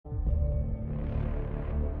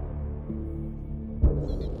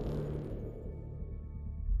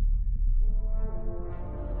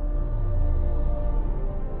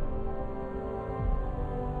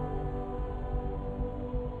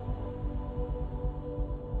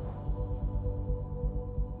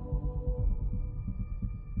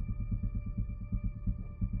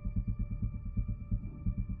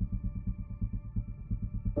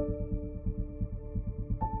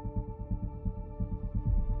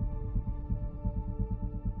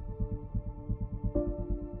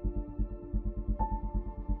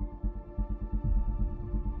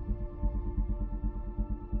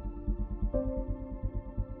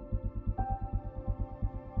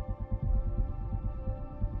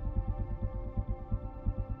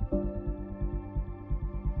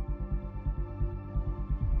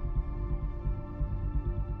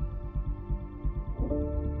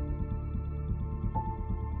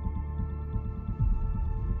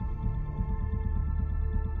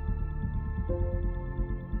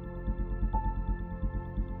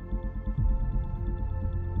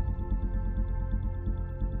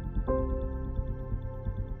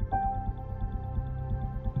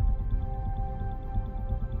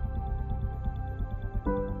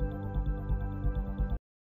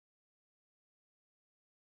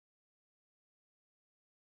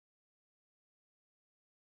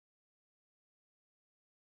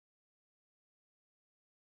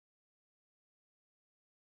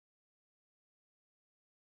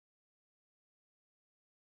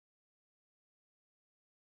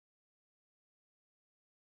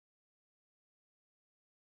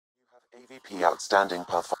AVP Outstanding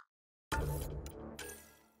Pathfinder.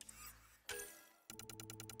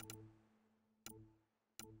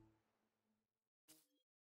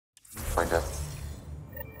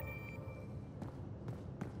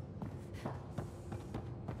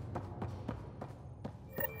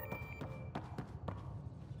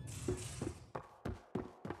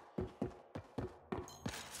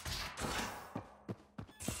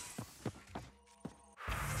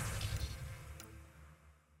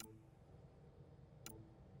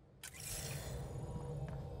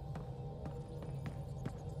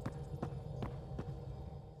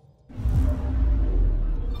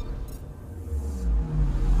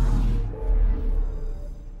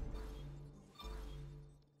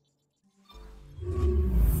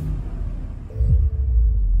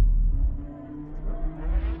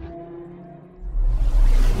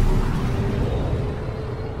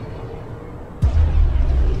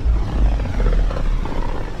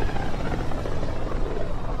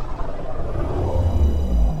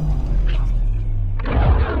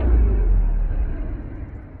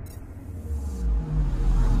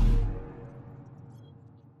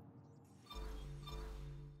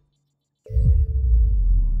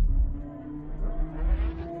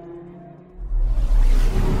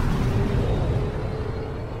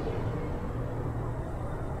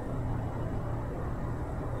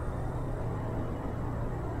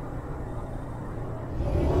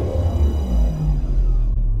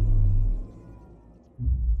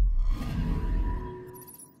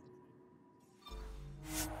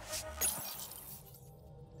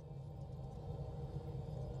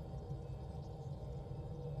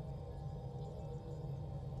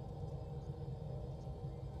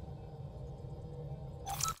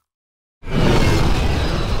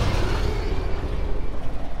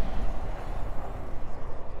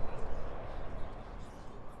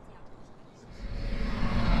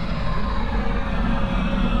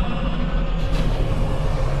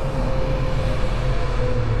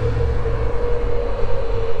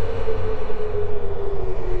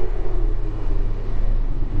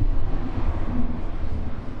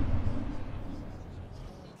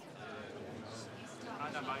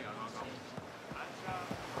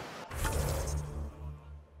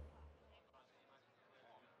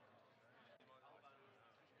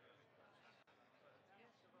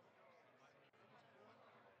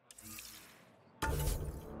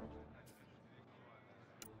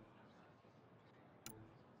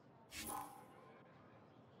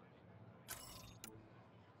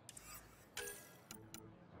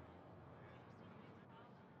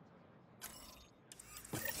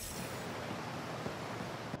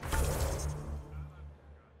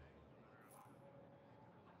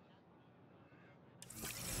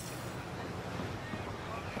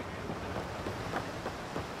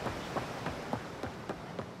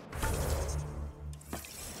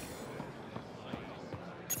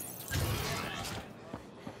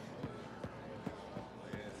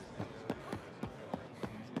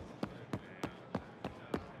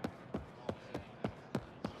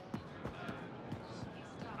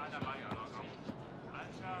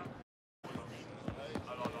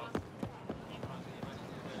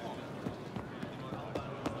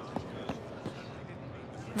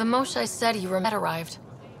 The Moshae said you had arrived.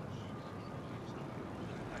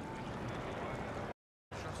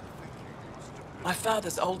 My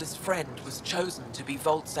father's oldest friend was chosen to be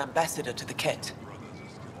Volt's ambassador to the Ket.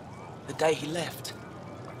 The day he left,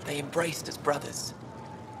 they embraced as brothers.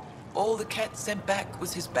 All the cat sent back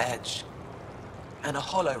was his badge, and a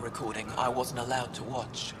holo recording I wasn't allowed to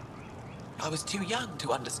watch. I was too young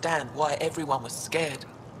to understand why everyone was scared,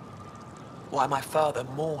 why my father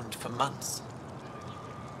mourned for months.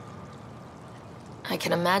 I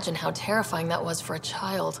can imagine how terrifying that was for a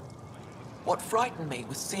child. What frightened me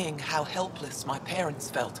was seeing how helpless my parents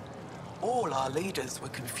felt. All our leaders were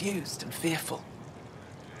confused and fearful.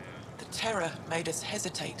 The terror made us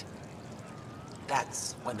hesitate.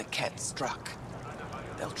 That's when the Ket struck.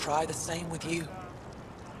 They'll try the same with you.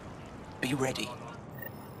 Be ready.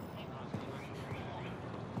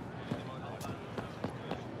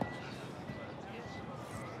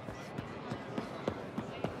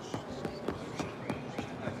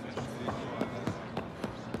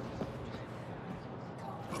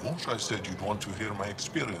 I said you'd want to hear my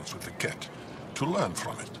experience with the Ket, to learn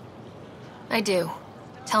from it. I do.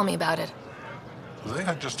 Tell me about it. They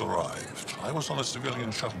had just arrived. I was on a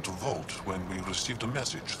civilian shuttle to Volt when we received a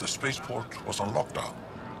message. The spaceport was on lockdown.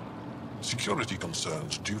 Security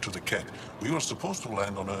concerns due to the Ket. We were supposed to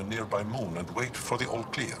land on a nearby moon and wait for the all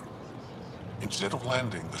clear. Instead of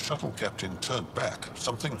landing, the shuttle captain turned back.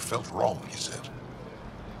 Something felt wrong, he said.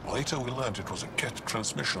 Later we learned it was a Ket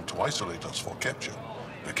transmission to isolate us for capture.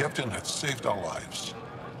 The captain had saved our lives.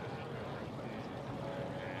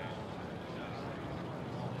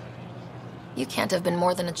 You can't have been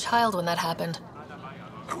more than a child when that happened.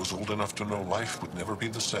 I was old enough to know life would never be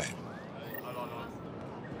the same.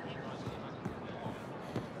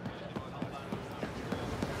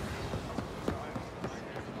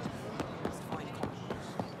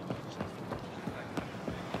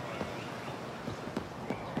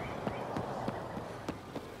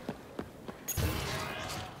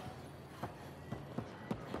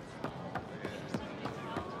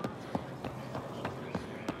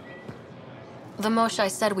 The Moshai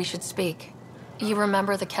said we should speak. You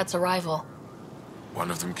remember the Ket's arrival? One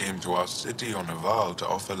of them came to our city on a Val to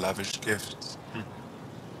offer lavish gifts.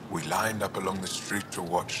 We lined up along the street to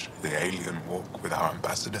watch the alien walk with our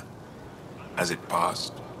ambassador. As it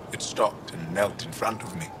passed, it stopped and knelt in front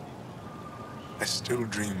of me. I still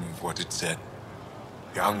dream of what it said.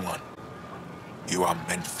 Young one, you are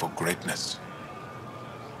meant for greatness.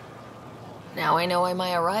 Now I know why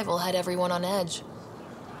my arrival had everyone on edge.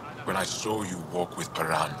 When I saw you walk with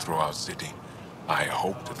Paran through our city, I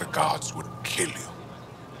hoped the guards would kill you.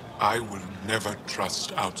 I will never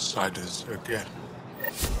trust outsiders again.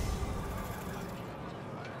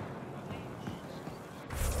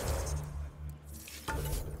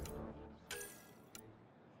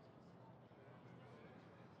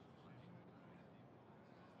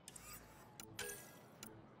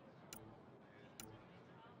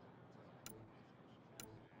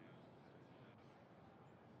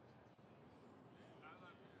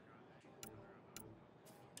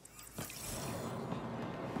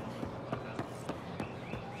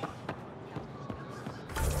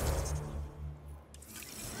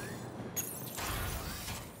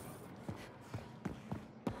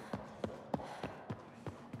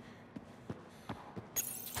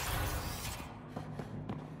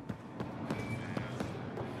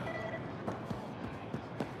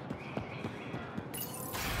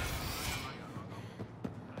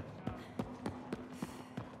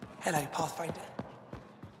 Hello, Pathfinder.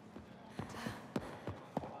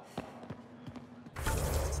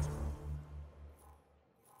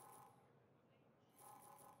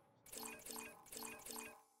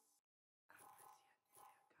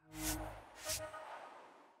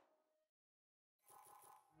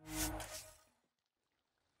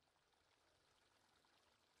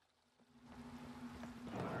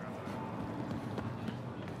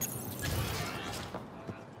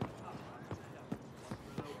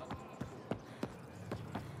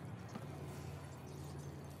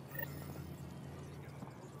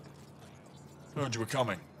 Heard you were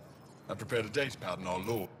coming. I prepared a data pad in our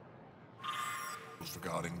law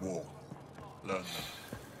regarding war. Learn them.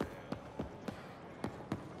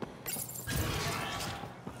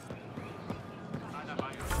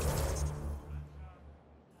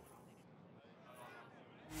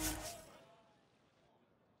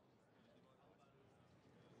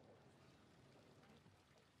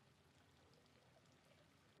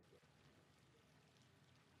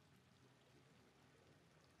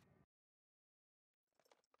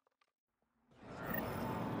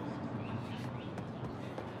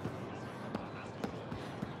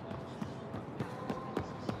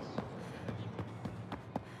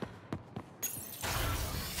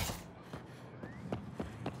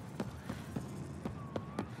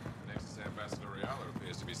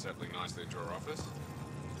 Settling nicely into our office.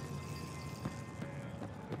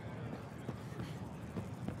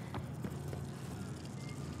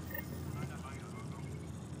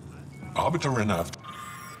 Arbiter Renav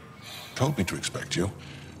told me to expect you.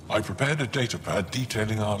 I prepared a datapad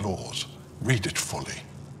detailing our laws. Read it fully.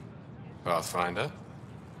 Pathfinder?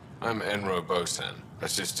 I'm Enro Bosan,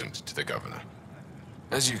 assistant to the governor.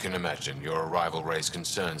 As you can imagine, your arrival raised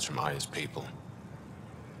concerns from Aya's people.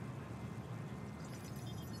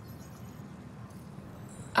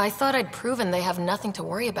 I thought I'd proven they have nothing to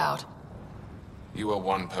worry about. You are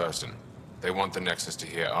one person. They want the Nexus to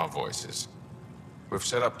hear our voices. We've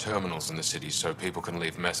set up terminals in the city so people can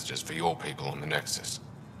leave messages for your people on the Nexus.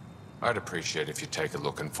 I'd appreciate if you take a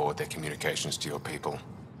look and forward their communications to your people.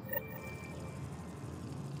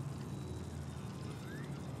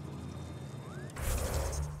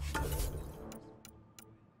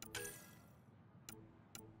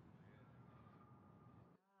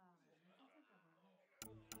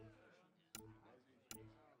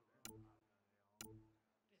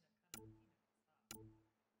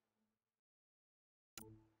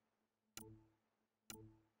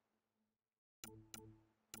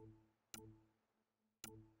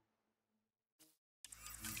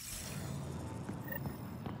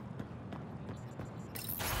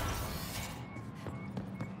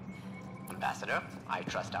 Ambassador, I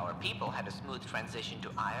trust our people had a smooth transition to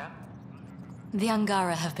Aya. The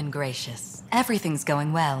Angara have been gracious. Everything's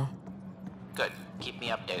going well. Good. Keep me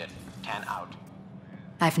updated. 10 out.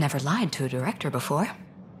 I've never lied to a director before.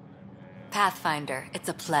 Pathfinder, it's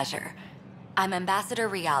a pleasure. I'm Ambassador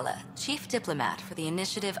Riala, Chief Diplomat for the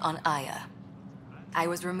Initiative on Aya. I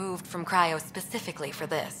was removed from Cryo specifically for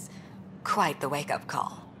this. Quite the wake-up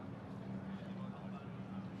call.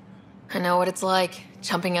 I know what it's like,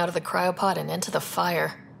 jumping out of the cryopod and into the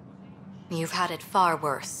fire. You've had it far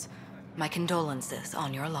worse. My condolences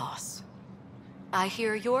on your loss. I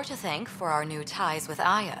hear you're to thank for our new ties with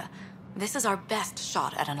Aya. This is our best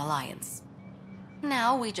shot at an alliance.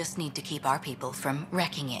 Now we just need to keep our people from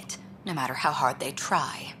wrecking it, no matter how hard they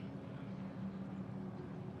try.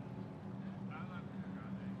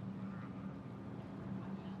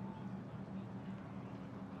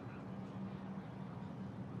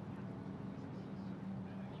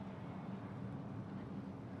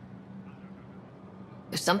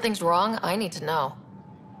 If something's wrong, I need to know.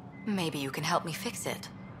 Maybe you can help me fix it.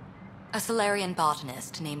 A Solarian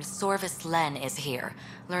botanist named Sorvis Len is here,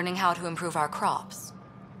 learning how to improve our crops.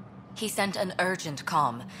 He sent an urgent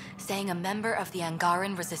comm, saying a member of the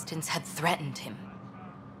Angaran resistance had threatened him.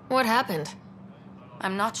 What happened?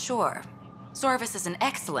 I'm not sure. Sorvis is an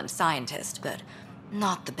excellent scientist, but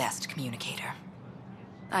not the best communicator.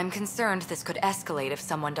 I'm concerned this could escalate if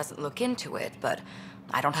someone doesn't look into it, but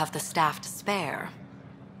I don't have the staff to spare.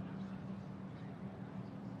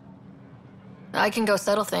 I can go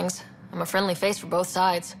settle things. I'm a friendly face for both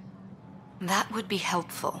sides. That would be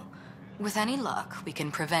helpful. With any luck, we can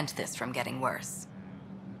prevent this from getting worse.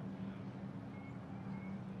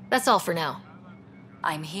 That's all for now.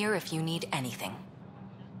 I'm here if you need anything.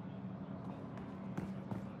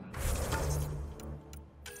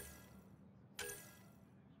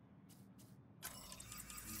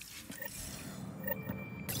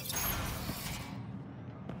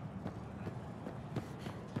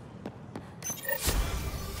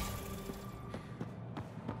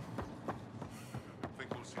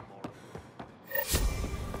 Think we'll see more.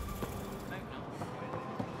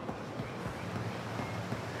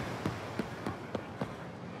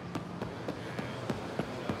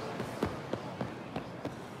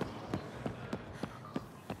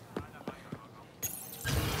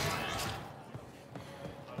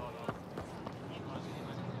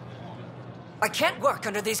 I can't work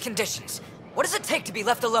under these conditions. What does it take to be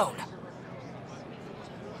left alone?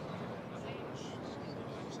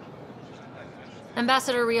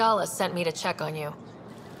 Ambassador Riala sent me to check on you.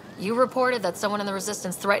 You reported that someone in the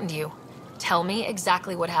Resistance threatened you. Tell me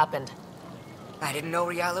exactly what happened. I didn't know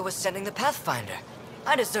Riala was sending the Pathfinder.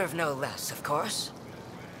 I deserve no less, of course.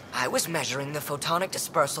 I was measuring the photonic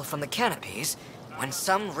dispersal from the canopies when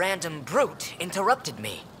some random brute interrupted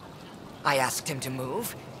me. I asked him to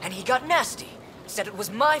move, and he got nasty. Said it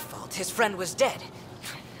was my fault his friend was dead.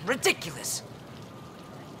 Ridiculous.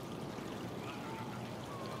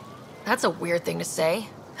 That's a weird thing to say.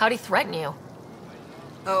 How'd he threaten you?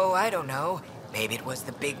 Oh, I don't know. Maybe it was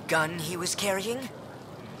the big gun he was carrying?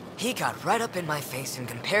 He got right up in my face and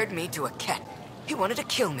compared me to a cat. He wanted to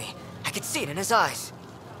kill me. I could see it in his eyes.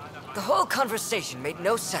 The whole conversation made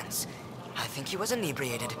no sense. I think he was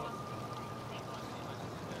inebriated.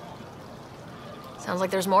 Sounds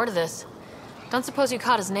like there's more to this. Don't suppose you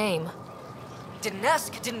caught his name. Didn't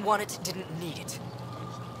ask, didn't want it, didn't need it.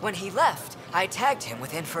 When he left, I tagged him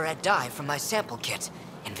with infrared dye from my sample kit.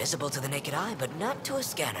 Invisible to the naked eye, but not to a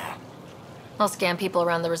scanner. I'll scan people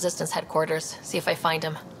around the Resistance headquarters, see if I find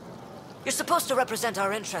him. You're supposed to represent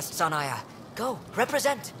our interests on Aya. Go,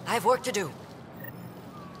 represent. I have work to do.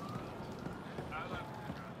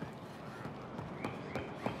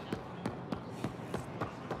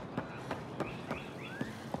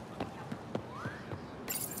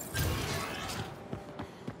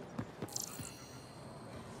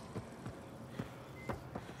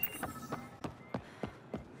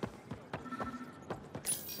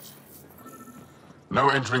 No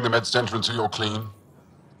entering the med center until you're clean.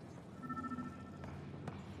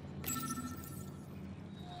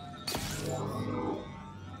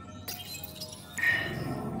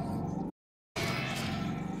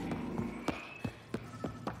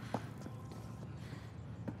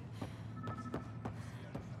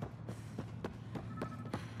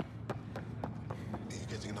 Are you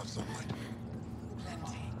getting enough sunlight?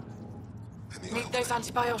 Plenty. Any Need oil? those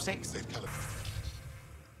antibiotics? They've calibrated.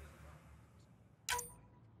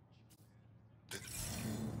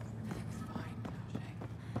 Fine,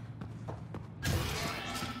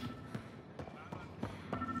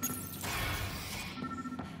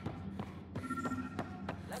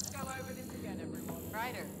 let's go over this again, everyone.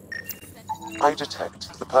 Ryder. I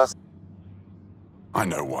detect the person. I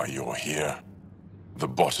know why you're here. The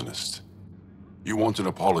botanist. You want an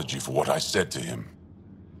apology for what I said to him.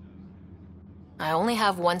 I only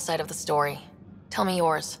have one side of the story. Tell me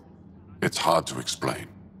yours. It's hard to explain.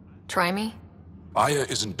 Try me? Aya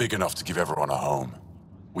isn't big enough to give everyone a home.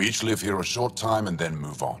 We each live here a short time and then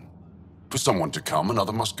move on. For someone to come,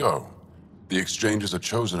 another must go. The exchanges are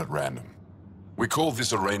chosen at random. We call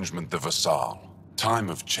this arrangement the Vassal. Time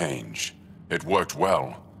of change. It worked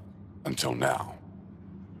well. Until now.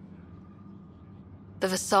 The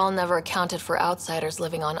Vassal never accounted for outsiders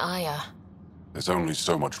living on Aya. There's only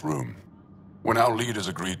so much room. When our leaders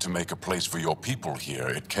agreed to make a place for your people here,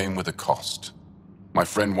 it came with a cost. My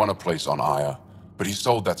friend won a place on Aya, but he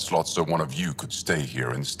sold that slot so one of you could stay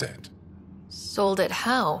here instead. Sold it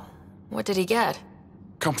how? What did he get?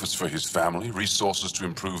 Comforts for his family, resources to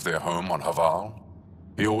improve their home on Haval.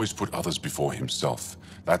 He always put others before himself.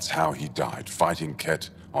 That's how he died, fighting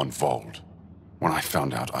Ket on Vold. When I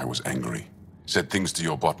found out, I was angry. Said things to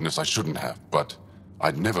your botanist I shouldn't have, but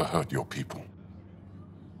I'd never hurt your people.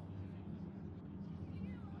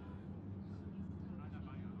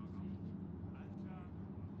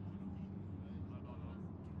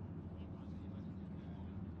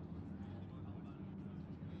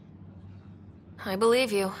 I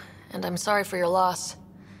believe you, and I'm sorry for your loss.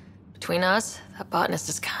 Between us, that botanist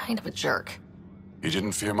is kind of a jerk. He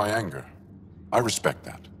didn't fear my anger. I respect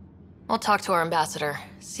that. I'll talk to our ambassador,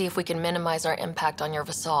 see if we can minimize our impact on your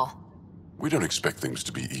Vassal. We don't expect things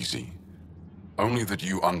to be easy. Only that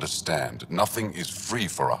you understand, nothing is free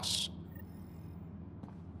for us.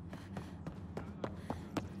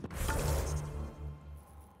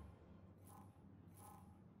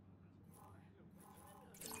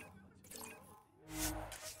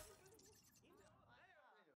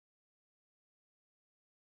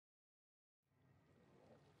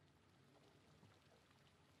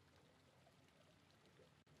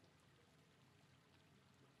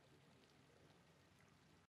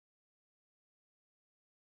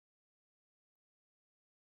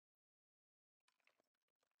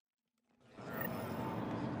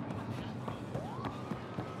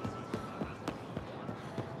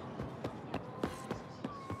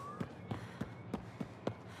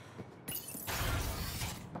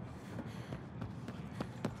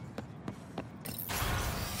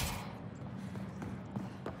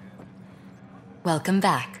 Welcome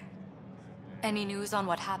back. Any news on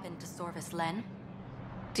what happened to Sorvis Len?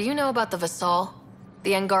 Do you know about the Vassal?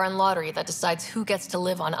 The Angaran lottery that decides who gets to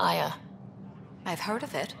live on Aya. I've heard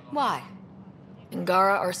of it. Why?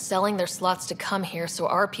 Angara are selling their slots to come here so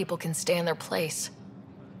our people can stay in their place.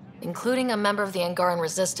 Including a member of the Angaran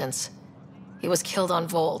resistance. He was killed on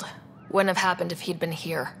Vold. Wouldn't have happened if he'd been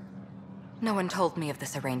here. No one told me of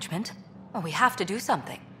this arrangement. Well, we have to do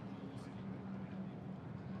something.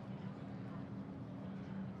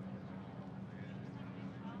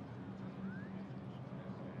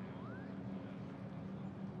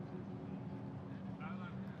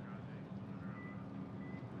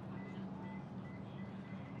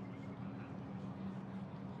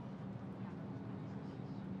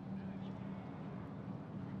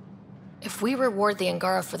 If we reward the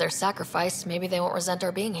Angara for their sacrifice, maybe they won't resent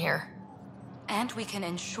our being here. And we can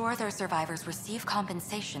ensure their survivors receive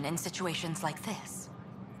compensation in situations like this.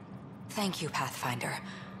 Thank you, Pathfinder.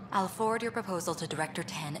 I'll forward your proposal to Director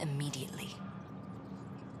Tan immediately.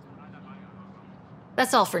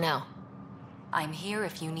 That's all for now. I'm here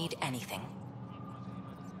if you need anything.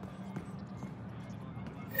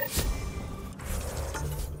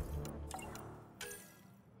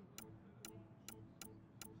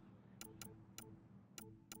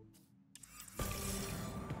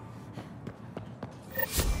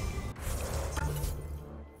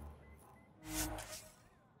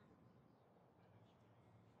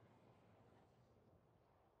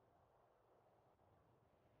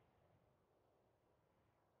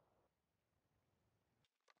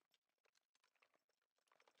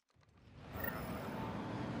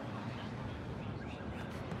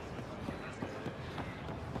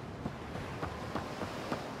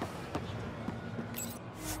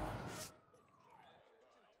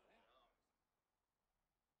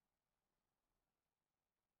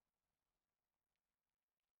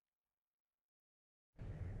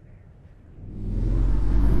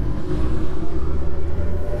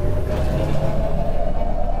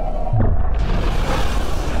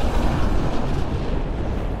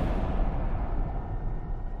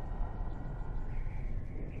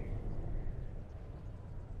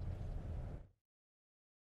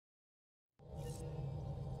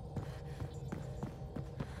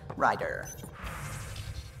 Ryder.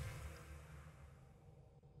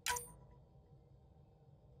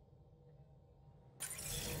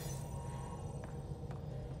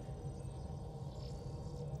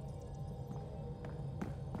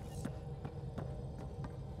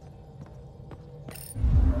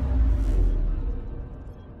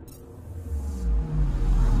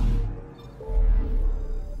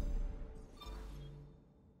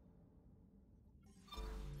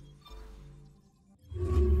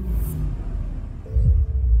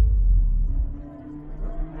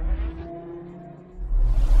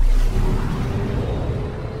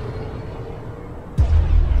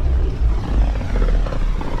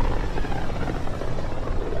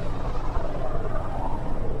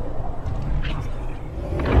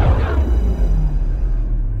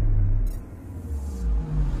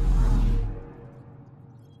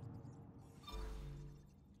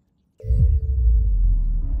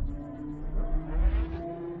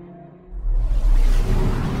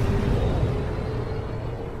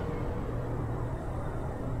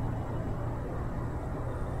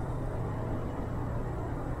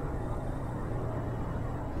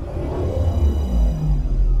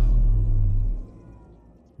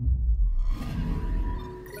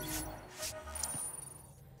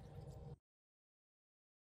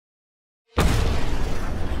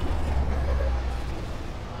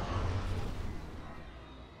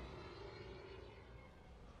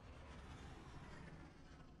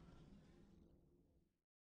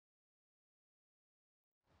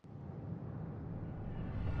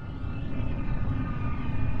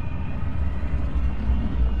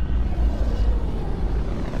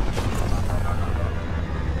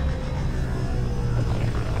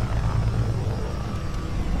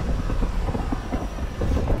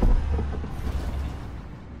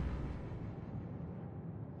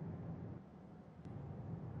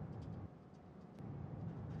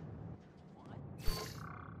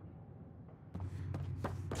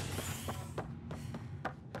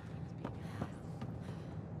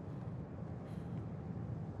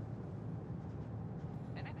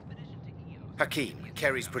 Hakeem,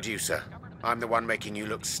 Kerry's producer. I'm the one making you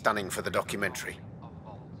look stunning for the documentary.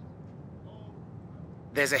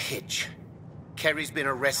 There's a hitch. Kerry's been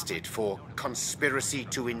arrested for conspiracy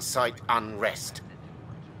to incite unrest.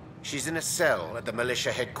 She's in a cell at the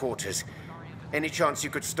militia headquarters. Any chance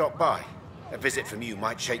you could stop by? A visit from you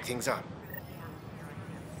might shake things up.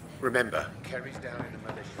 Remember, Kerry's down in the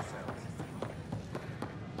militia cell.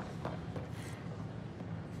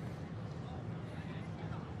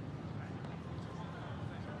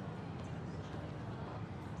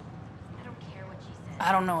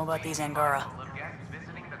 I don't know about these Angara.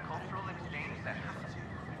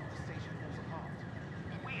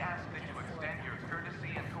 We ask that you extend your courtesy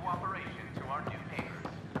and cooperation to our new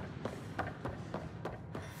neighbors.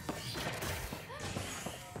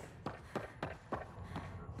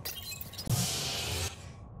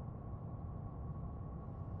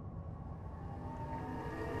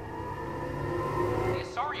 The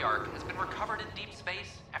Asari Ark has been recovered in deep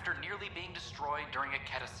space after nearly being destroyed during a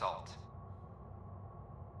Ket assault.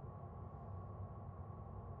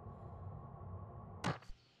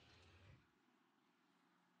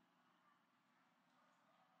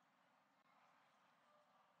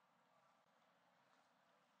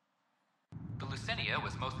 Lucinia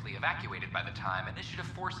was mostly evacuated by the time Initiative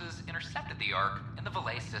forces intercepted the Ark in the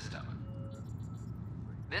Valet system.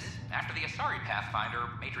 This, after the Asari Pathfinder,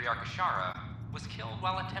 Matriarch Ashara, was killed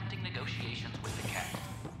while attempting negotiations with the Ket.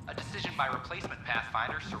 A decision by replacement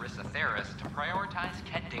Pathfinder Sarissa Theris to prioritize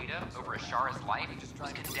Ket data over Ashara's life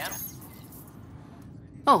was condemned.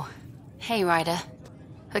 Oh, hey, Ryder.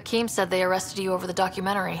 Hakeem said they arrested you over the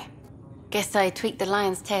documentary. Guess I tweaked the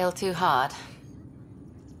lion's tail too hard.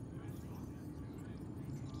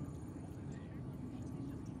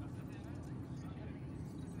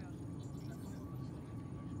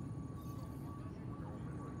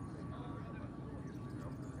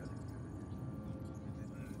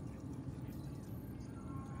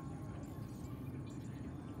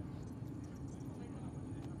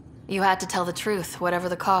 You had to tell the truth, whatever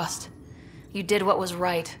the cost. You did what was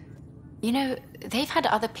right. You know, they've had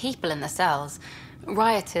other people in the cells.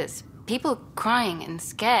 Rioters, people crying and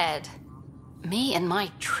scared. Me and my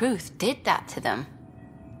truth did that to them.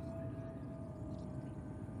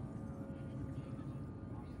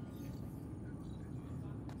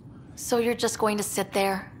 So you're just going to sit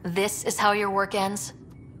there? This is how your work ends?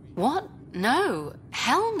 What? No.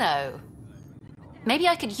 Hell no. Maybe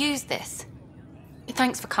I could use this.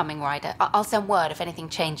 Thanks for coming, Ryder. I'll send word if anything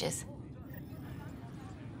changes.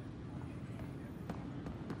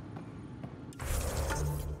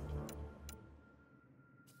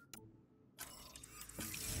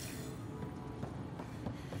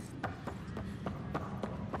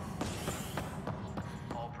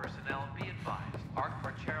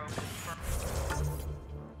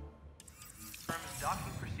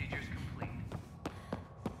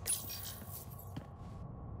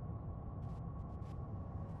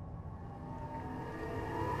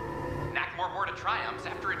 rewarded triumphs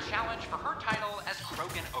after a challenge for her title as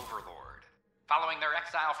Krogan Overlord. Following their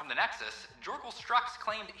exile from the Nexus, Jorgal Strux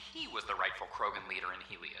claimed he was the rightful Krogan leader in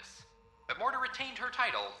Helios. But Morta retained her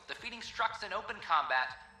title, defeating Strux in open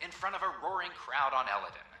combat in front of a roaring crowd on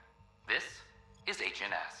Eladin. This is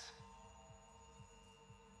HNS.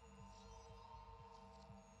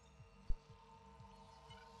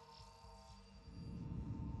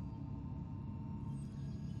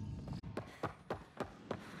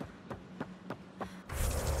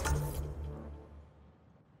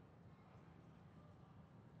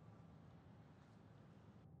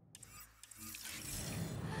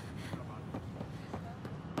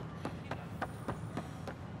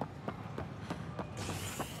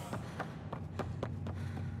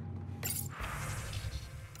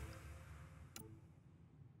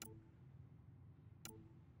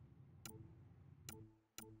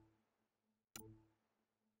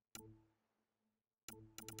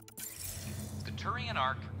 The Turian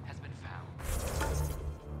Ark has been found.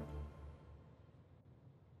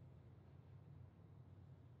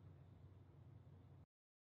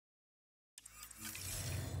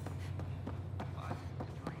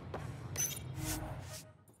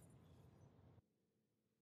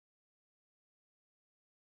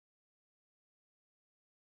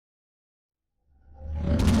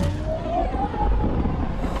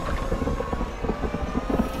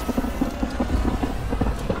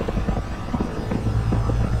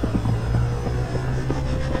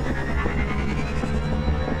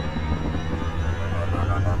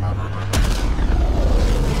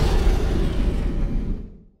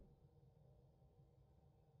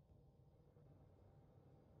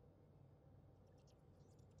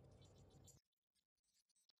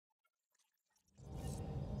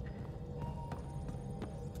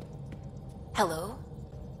 Hello?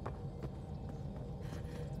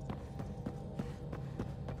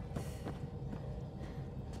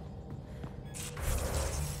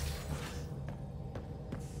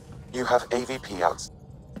 You have AVP out.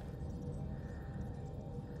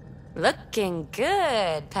 Looking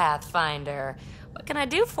good, Pathfinder. What can I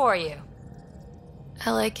do for you?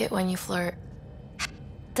 I like it when you flirt.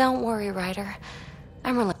 Don't worry, Ryder.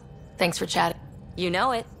 I'm really... Thanks for chatting. You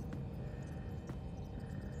know it.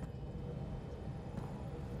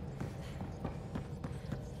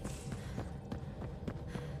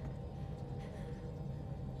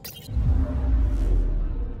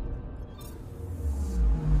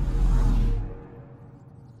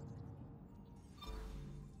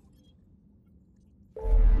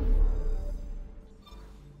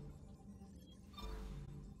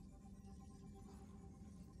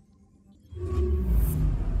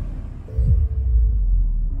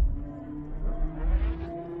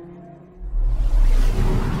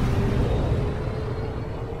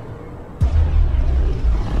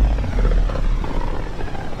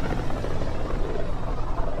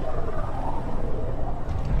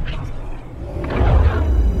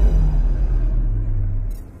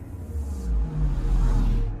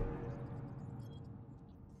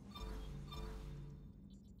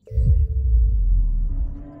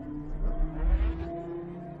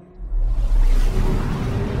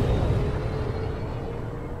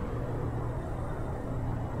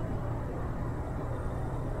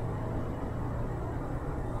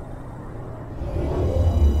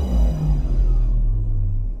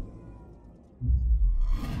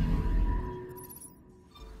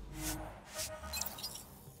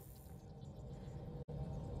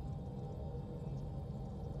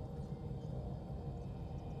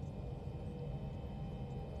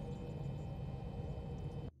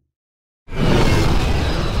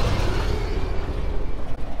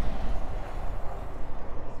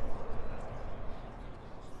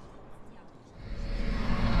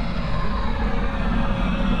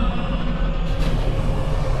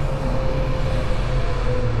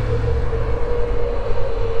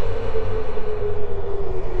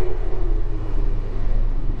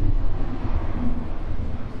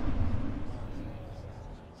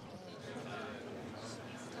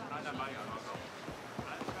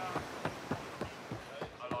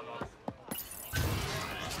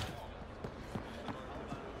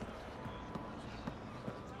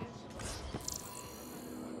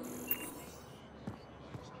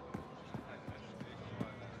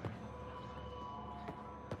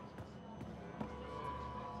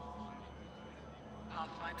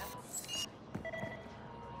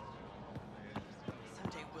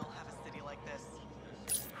 Someday we'll have a city like this.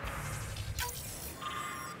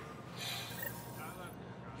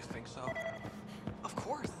 You think so? Of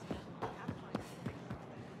course.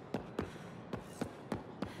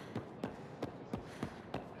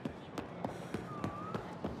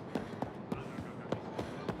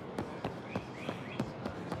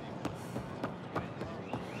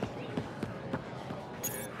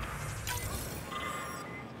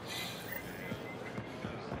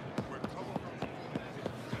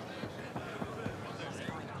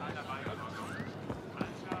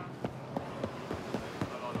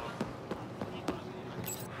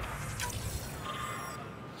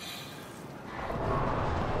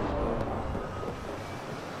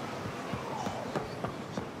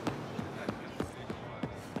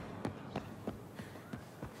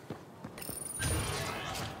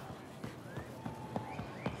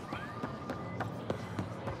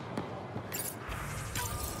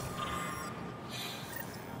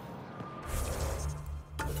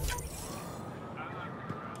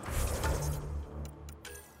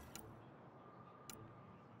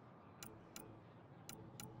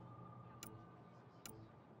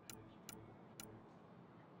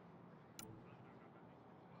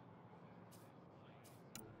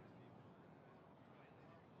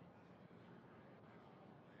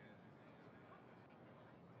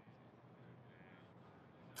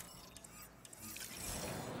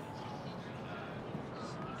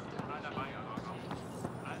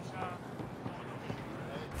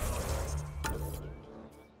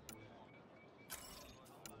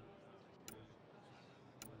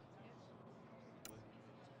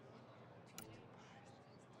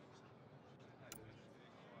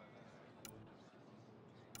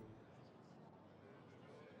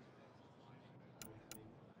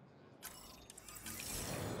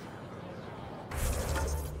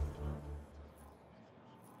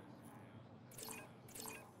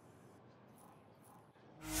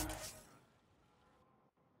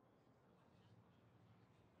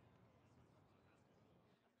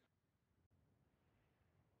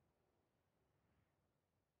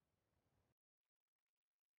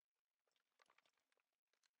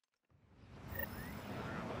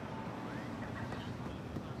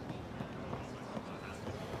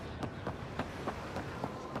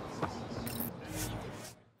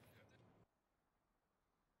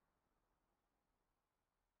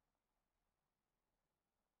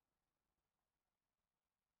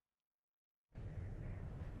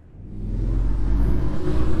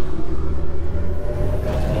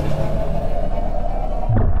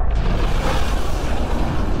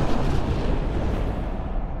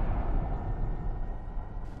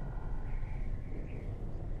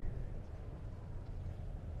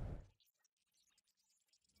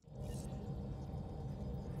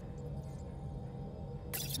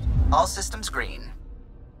 All systems green.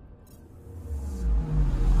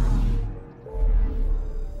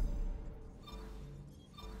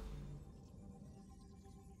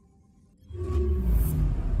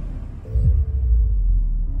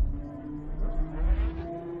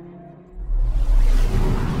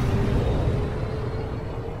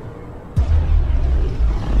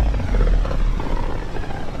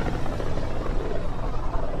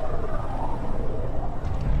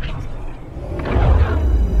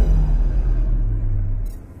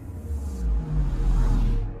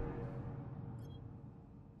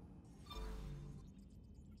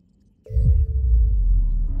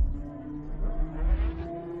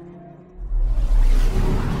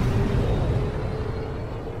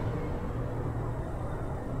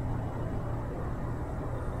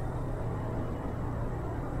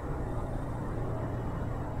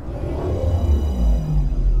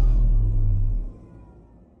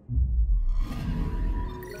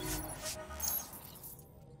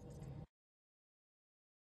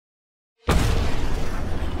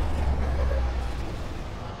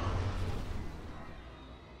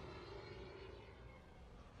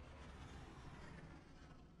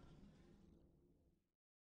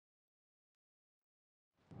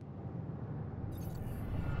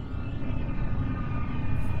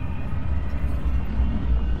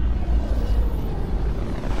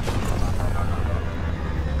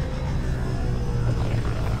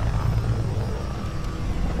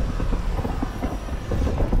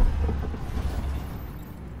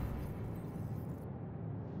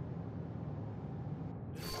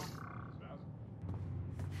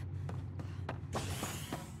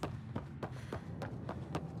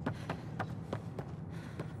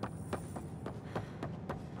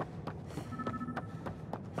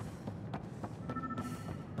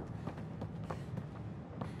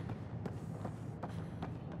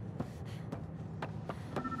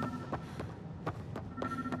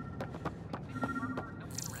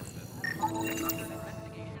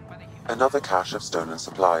 Another cache of stolen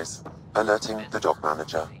supplies, alerting the dock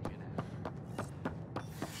manager.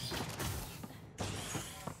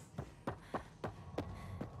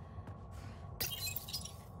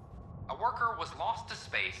 A worker was lost to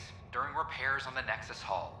space during repairs on the Nexus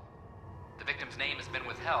hull. The victim's name has been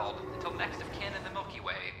withheld until next of kin in the Milky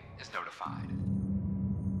Way is notified.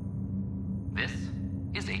 This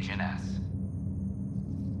is HNS.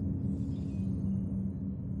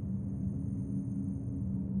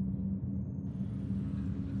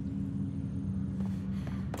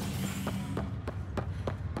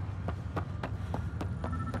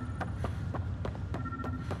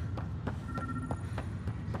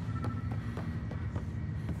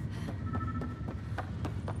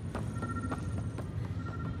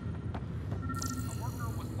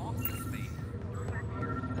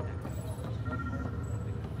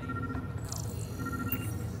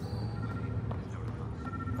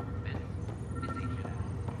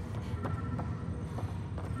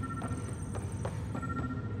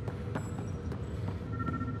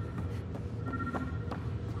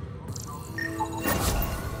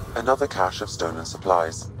 Another cache of stolen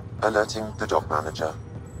supplies, alerting the dock manager.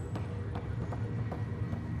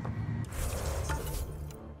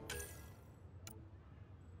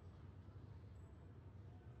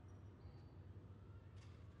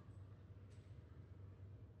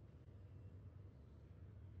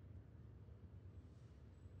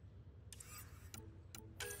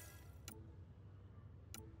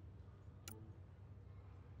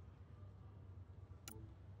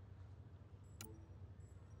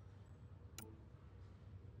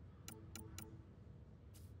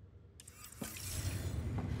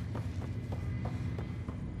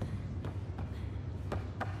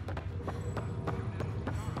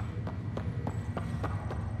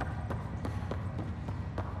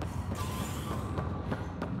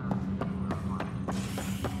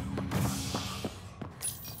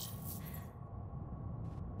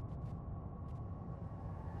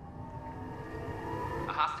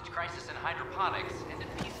 Crisis in hydroponics ended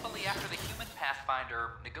peacefully after the human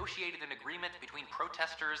Pathfinder negotiated an agreement between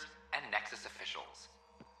protesters and Nexus officials.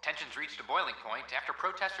 Tensions reached a boiling point after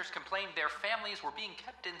protesters complained their families were being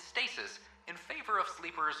kept in stasis in favor of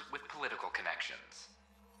sleepers with political connections.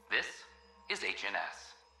 This is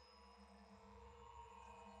HNS.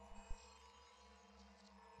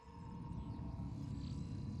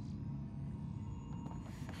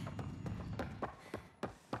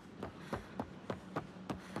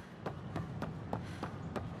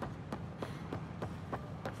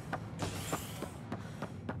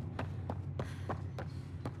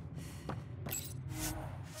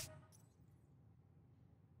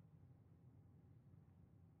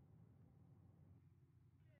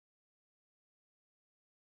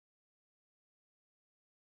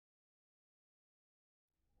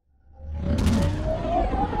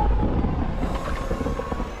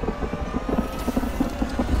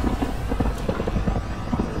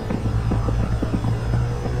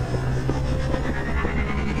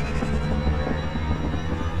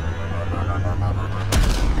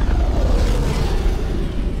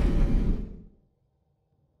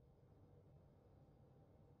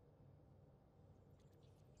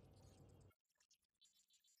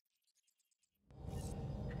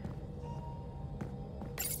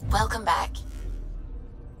 Welcome back.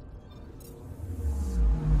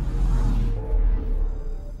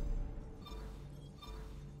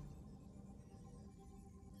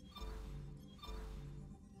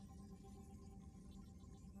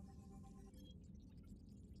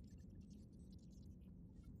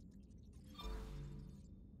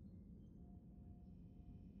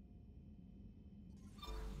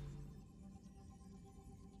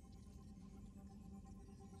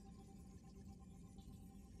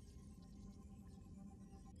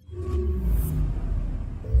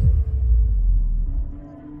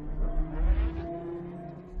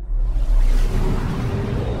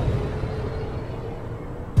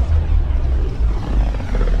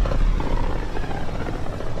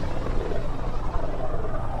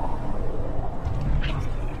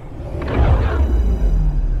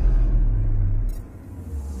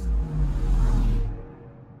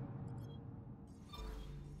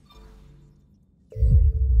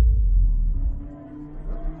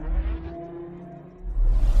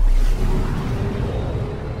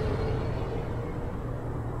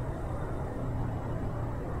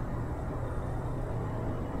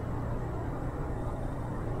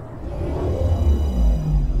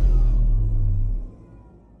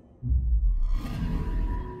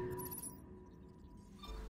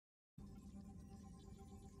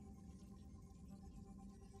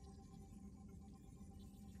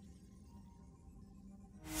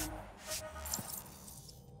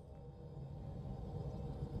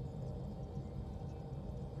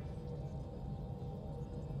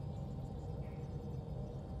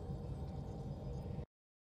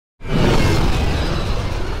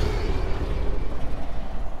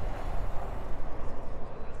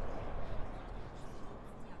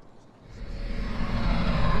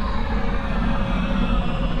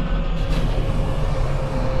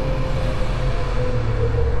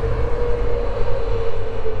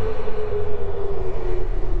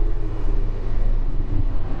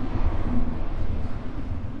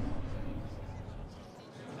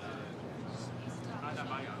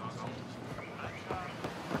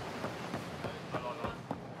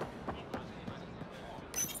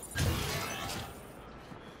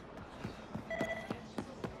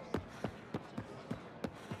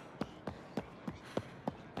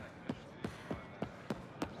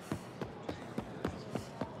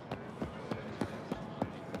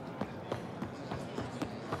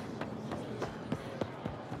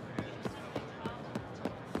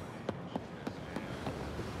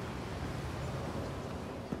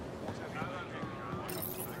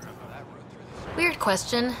 Weird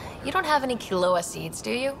question. You don't have any Kiloa seeds,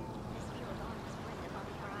 do you?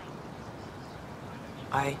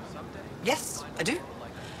 Yes, I do.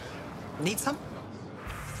 Need some?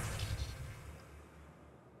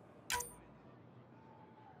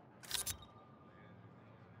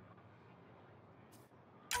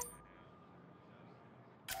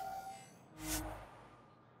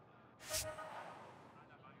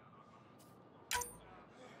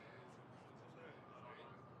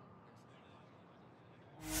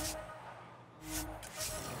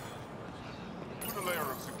 Put a layer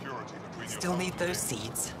of security between Still need those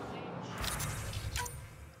seeds.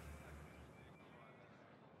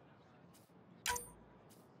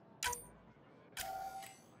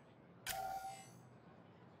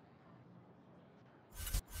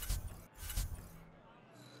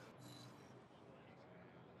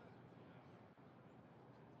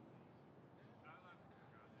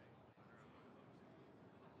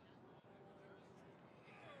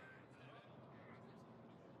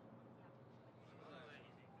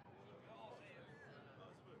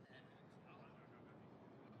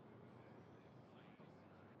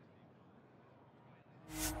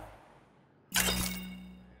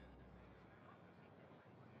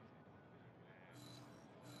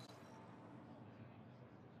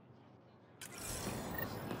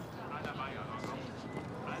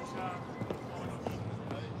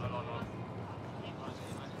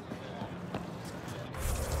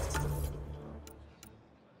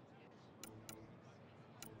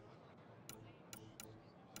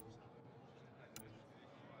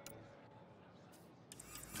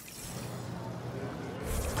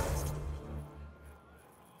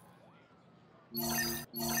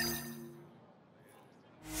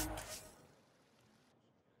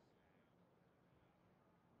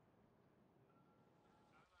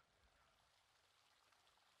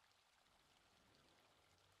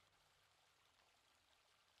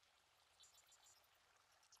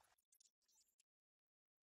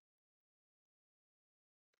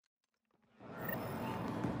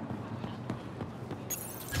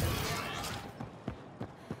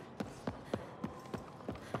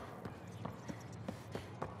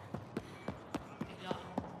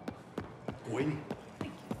 win.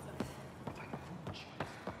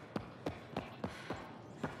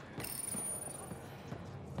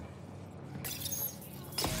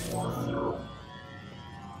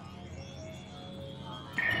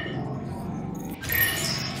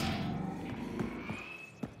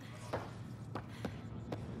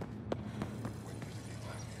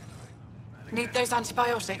 Need those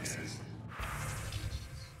antibiotics?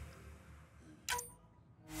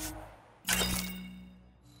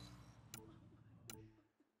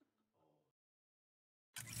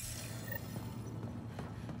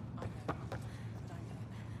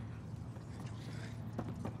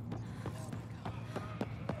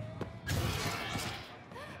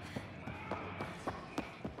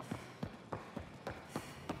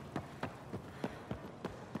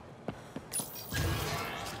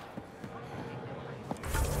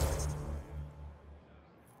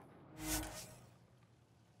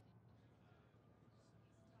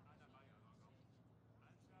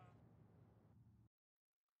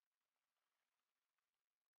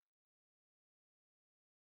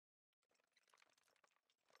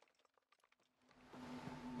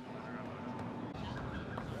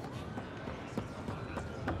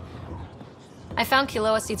 I found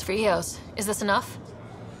Kiloa seeds for Eos. Is this enough?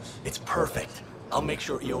 It's perfect. I'll make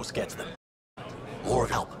sure Eos gets them. More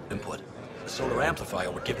help input. The solar amplifier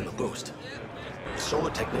would give them a boost. The solar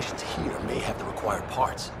technicians here may have the required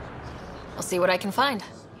parts. I'll see what I can find.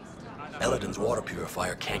 Eladin's water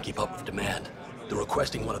purifier can't keep up with demand. They're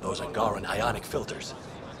requesting one of those Angaran ionic filters.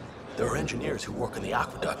 There are engineers who work in the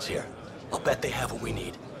aqueducts here. I'll bet they have what we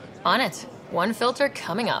need. On it. One filter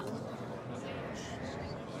coming up.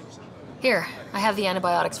 Here, I have the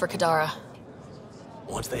antibiotics for Kadara.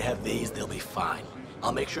 Once they have these, they'll be fine.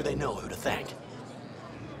 I'll make sure they know who to thank.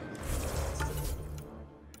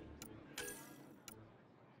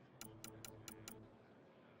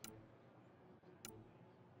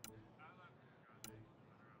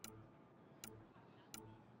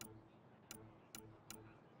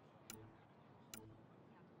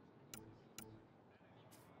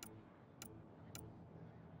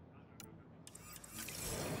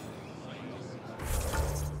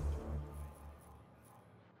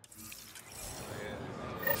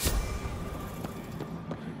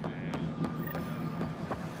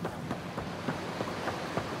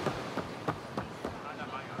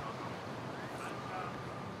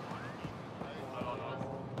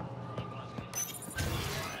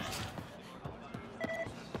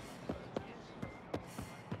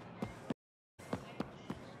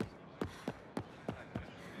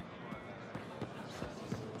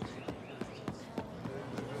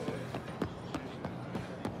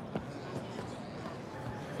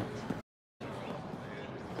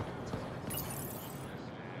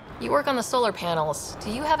 You work on the solar panels.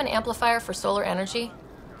 Do you have an amplifier for solar energy?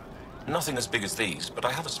 Nothing as big as these, but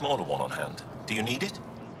I have a smaller one on hand. Do you need it?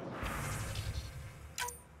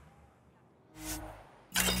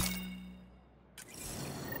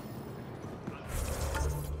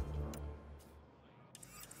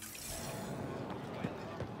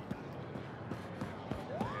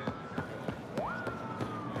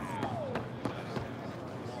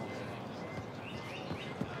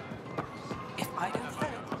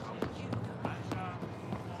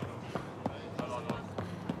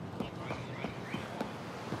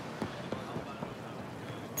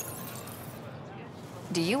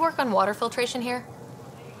 Do you work on water filtration here?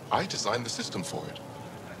 I designed the system for it.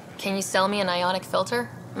 Can you sell me an ionic filter?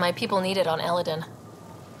 My people need it on Eladin.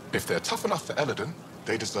 If they're tough enough for Eladin,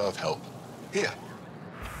 they deserve help. Here.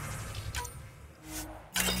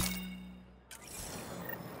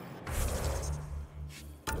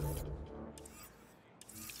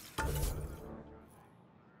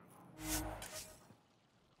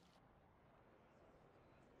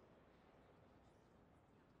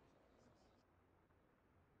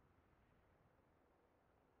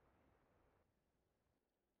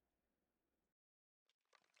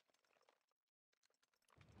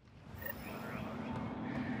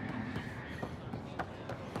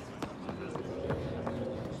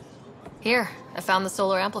 Here, I found the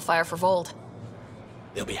solar amplifier for Vold.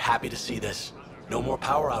 They'll be happy to see this. No more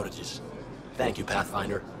power outages. Thank you,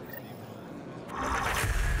 Pathfinder.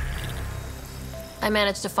 I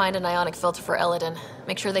managed to find an ionic filter for Eladin.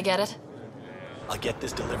 Make sure they get it? I'll get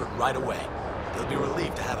this delivered right away. They'll be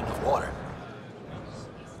relieved to have enough water.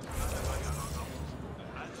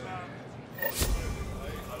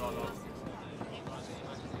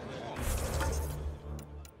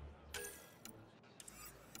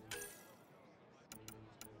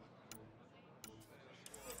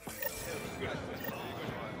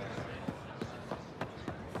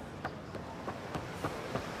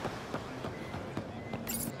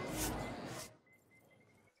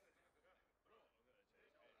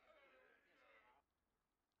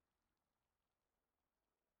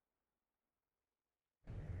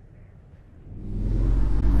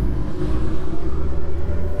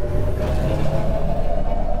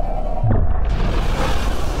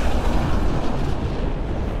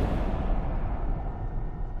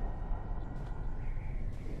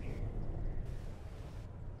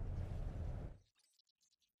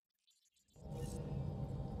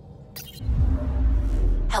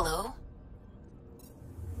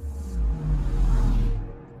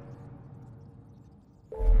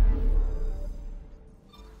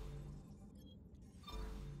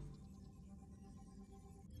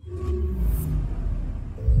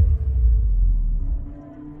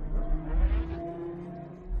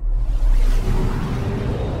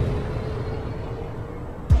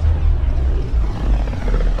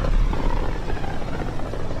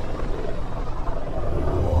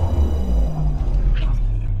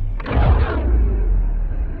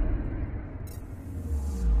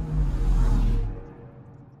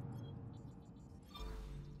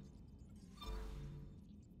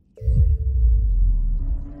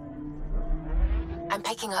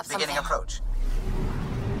 picking up Beginning something. approach.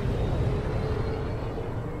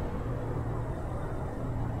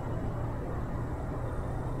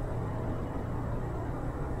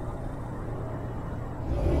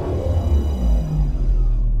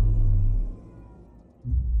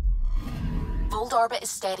 Vold orbit is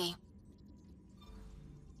steady.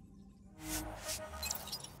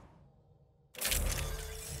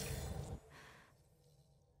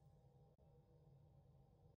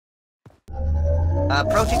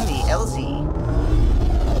 Approaching the LZ.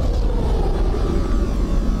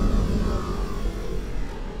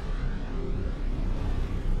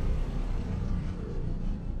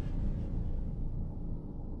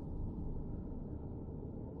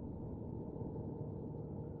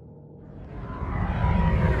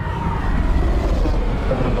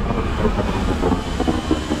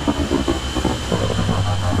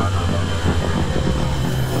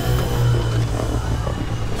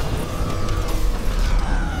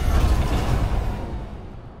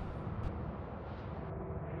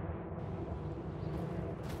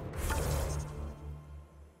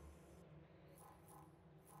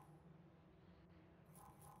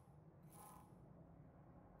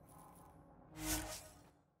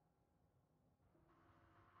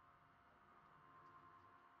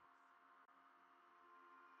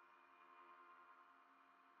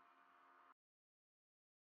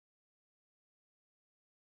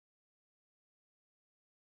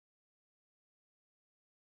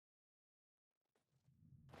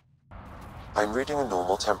 I'm reading a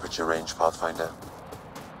normal temperature range, Pathfinder.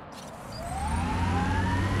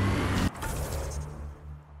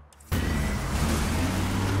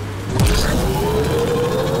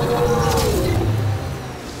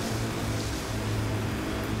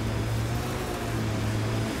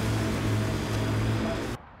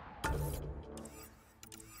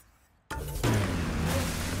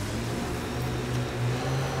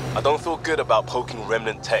 I don't feel good about poking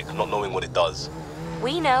remnant tech, not knowing what it does.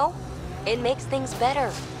 We know. It makes things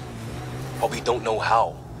better. But we don't know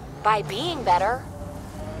how. By being better.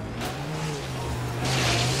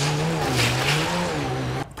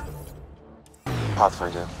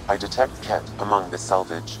 Pathfinder, I detect Ket among this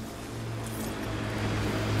salvage.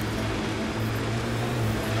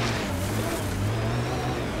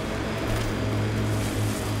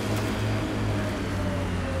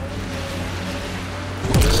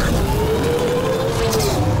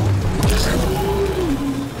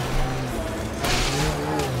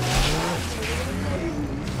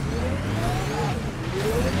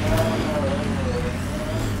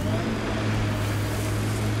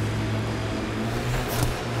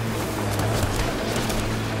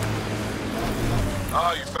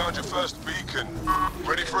 Ah, you found your first beacon.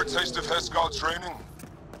 Ready for a taste of Heskar training?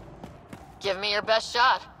 Give me your best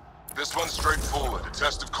shot. This one's straightforward, a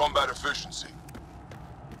test of combat efficiency.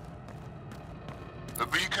 The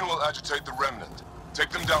beacon will agitate the remnant. Take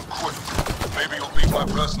them down quick. Maybe you'll beat my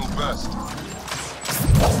personal best.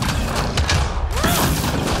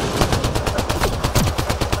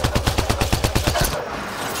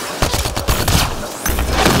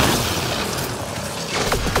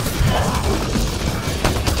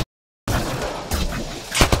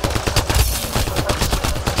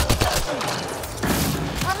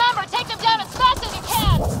 Remember, take them down as fast as you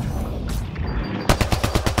can!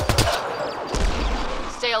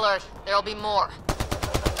 Stay alert. There'll be more.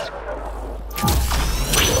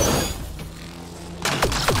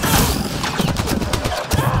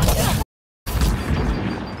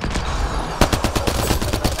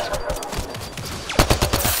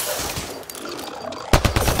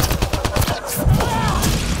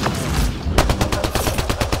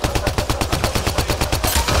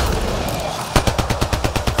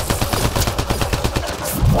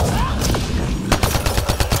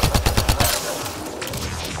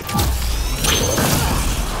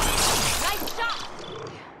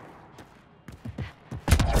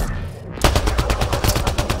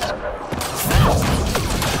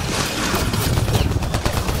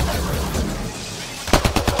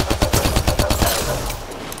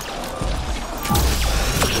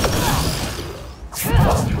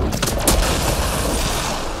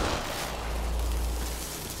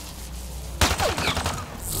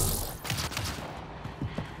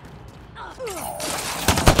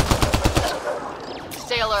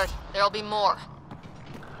 Stay alert. There'll be more.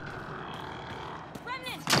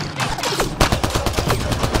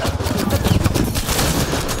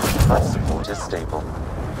 Life support is stable.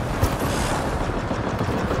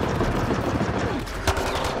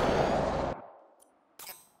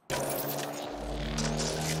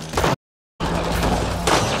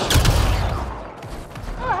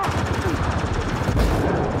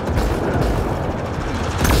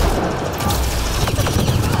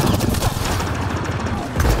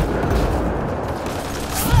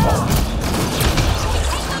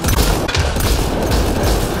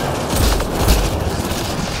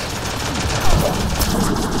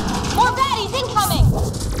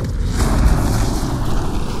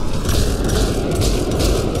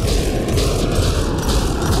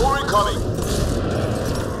 incoming!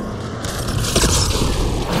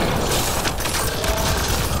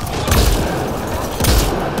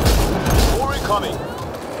 More incoming!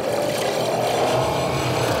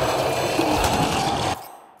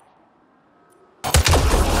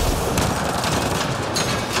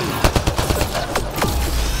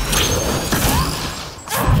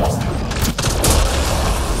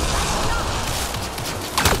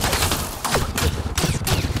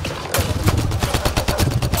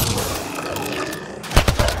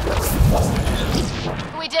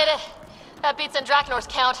 We did it! That beats Andraknor's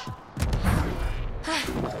count.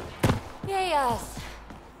 Yay us.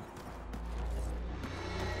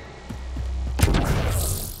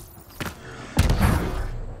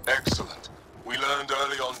 Excellent. We learned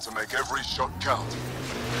early on to make every shot count.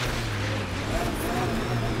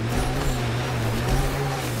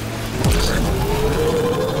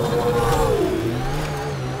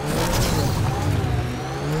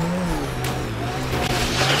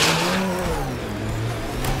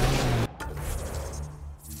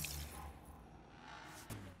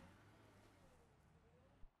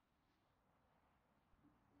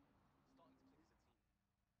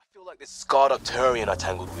 I feel like this scarred up Turian I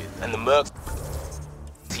tangled with, and the mercs...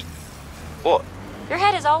 What? Your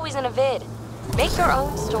head is always in a vid. Make your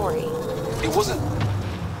own story. It wasn't...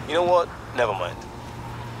 You know what? Never mind.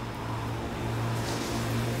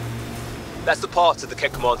 That's the path to the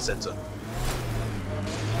Kett Command Center.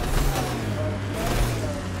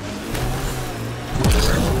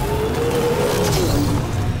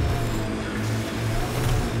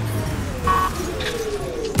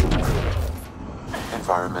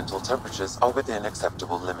 Environmental temperatures are within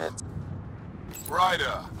acceptable limits.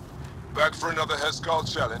 Ryder, back for another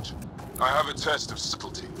Heskal challenge. I have a test of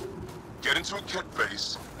subtlety. Get into a Kett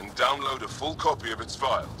base and download a full copy of its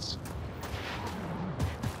files.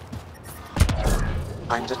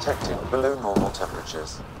 I'm detecting below normal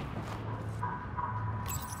temperatures.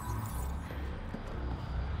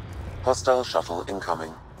 Hostile shuttle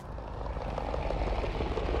incoming.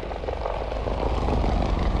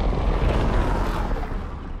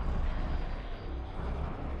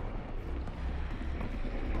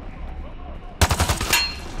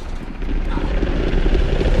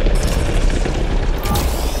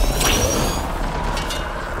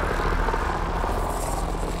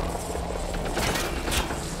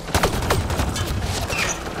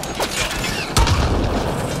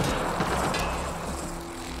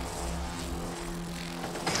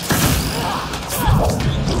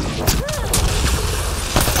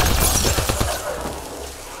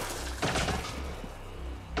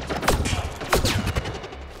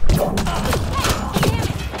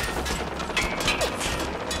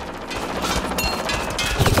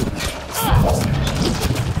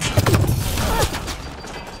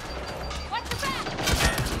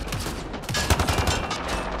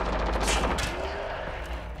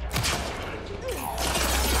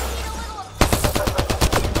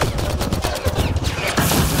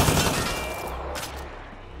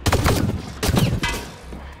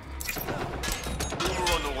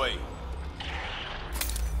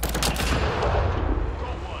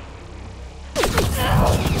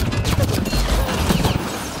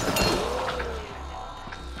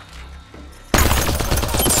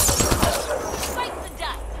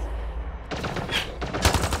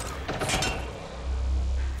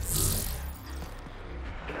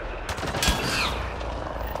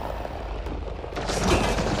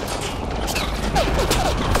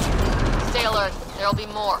 Stay alert. There'll be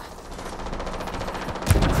more.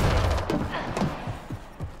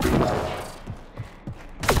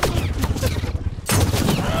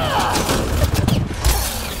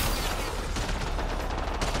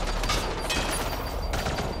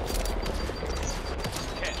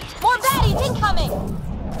 More baddies incoming!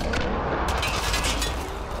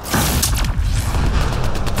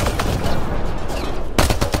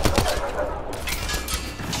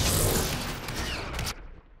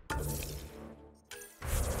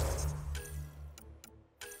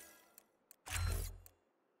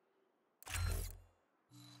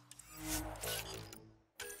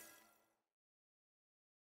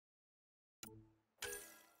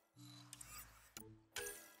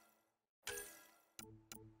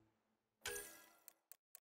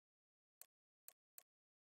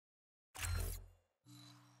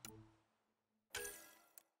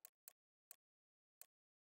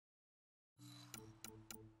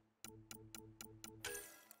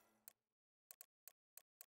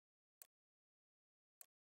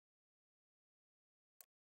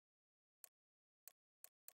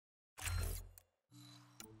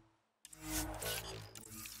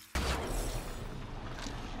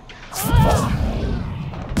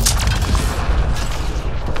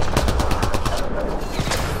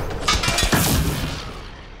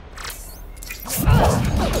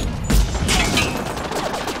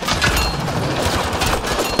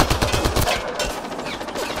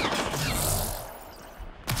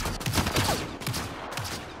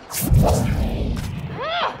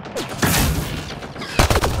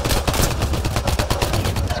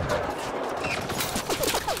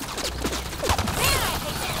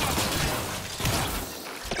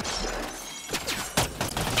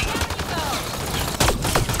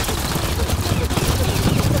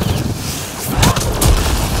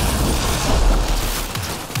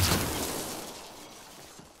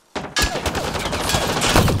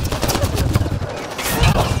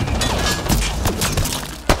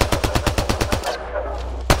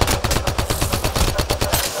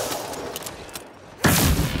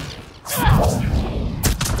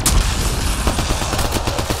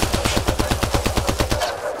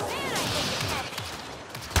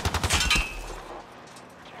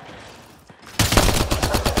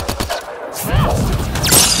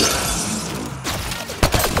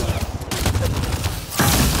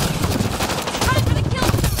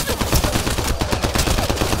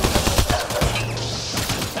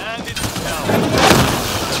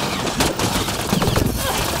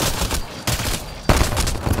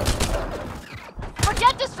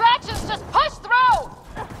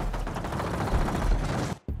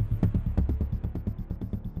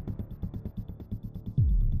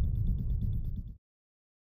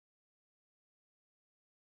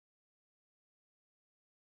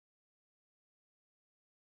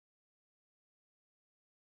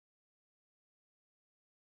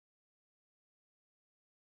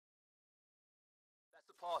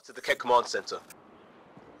 Part of the Kett Command Center.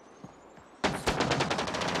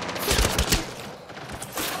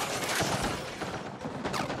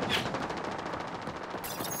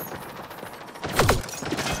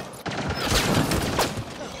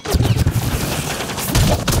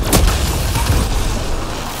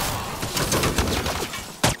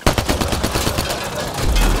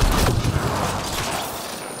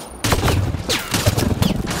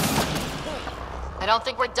 I don't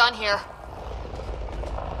think we're done here.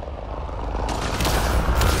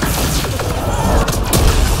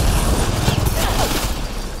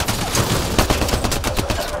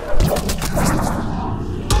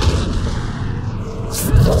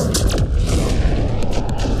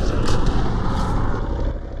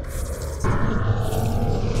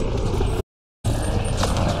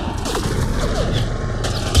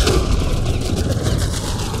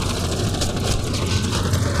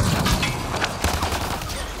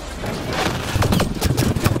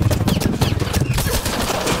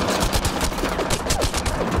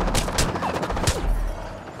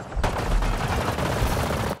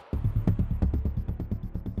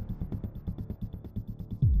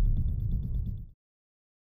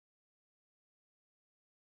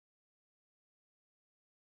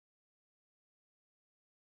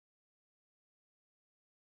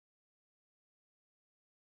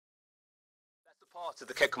 Part of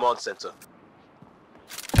the Kett Command Center.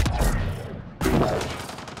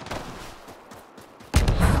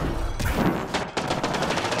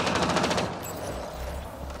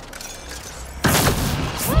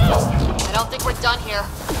 I don't think we're done here.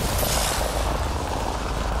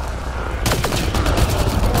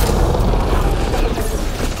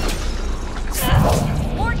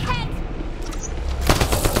 More Kett!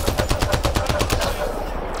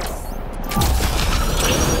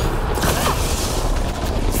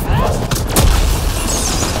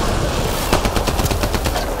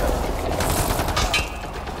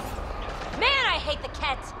 Man, I hate the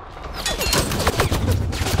Kett!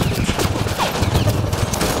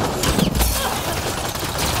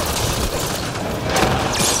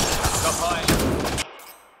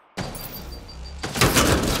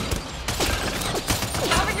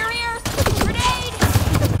 Cover your ears! Grenade!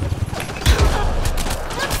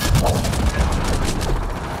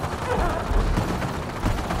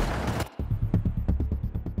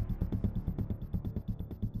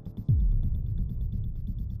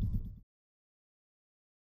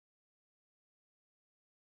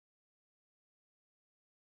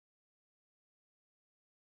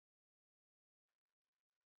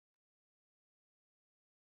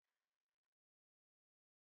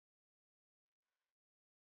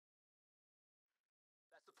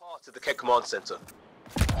 Part of the Kett Command Center.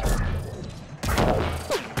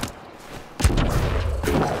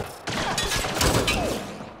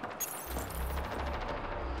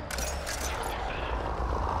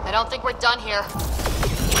 I don't think we're done here.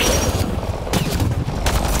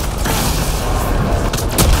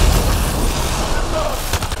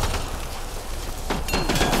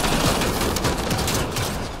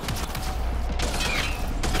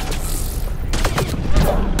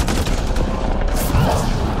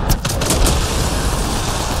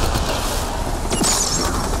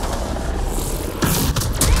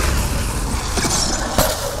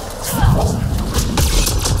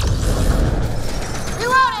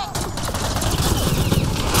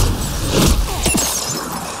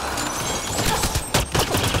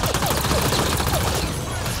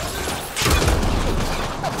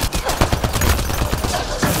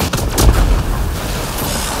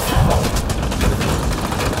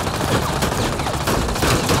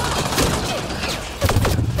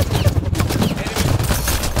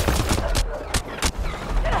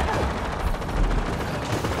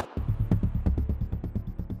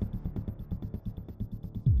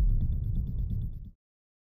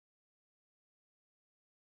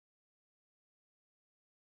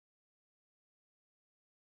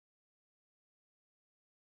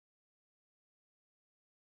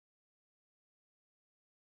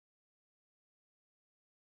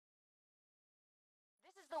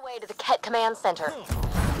 This is the way to the Kett Command Center. I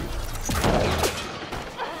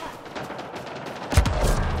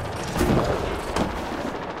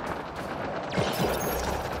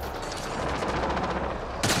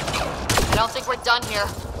don't think we're done here.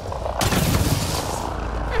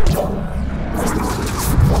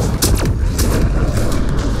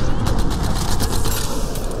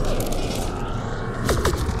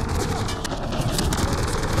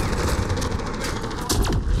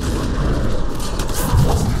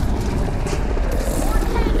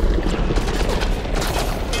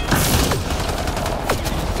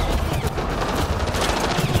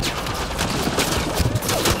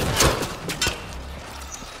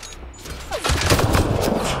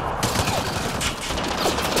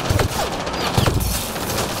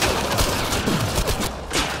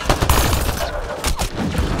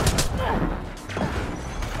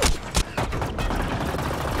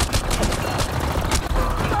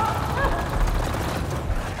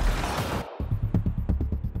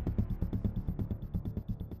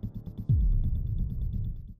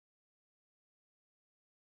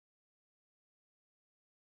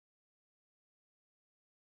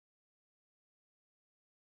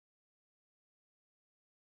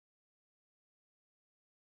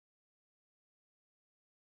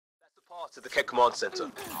 Parts of the Kett Command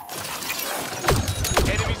Center.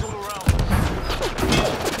 Enemies all around.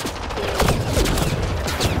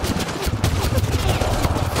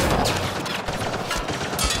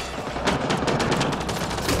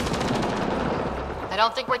 I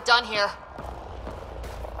don't think we're done here.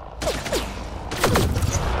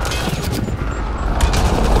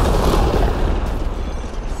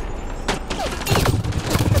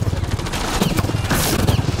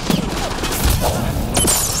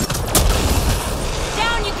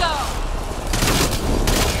 Down you go!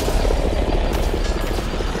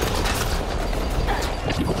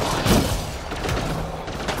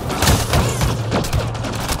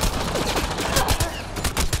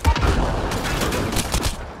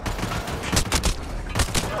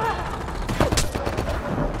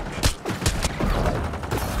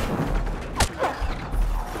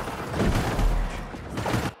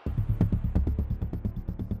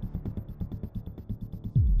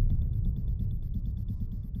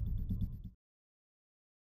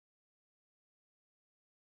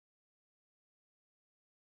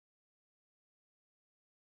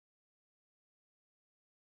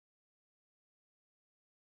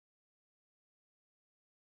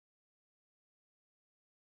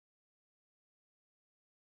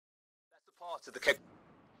 That's the part of the Kett.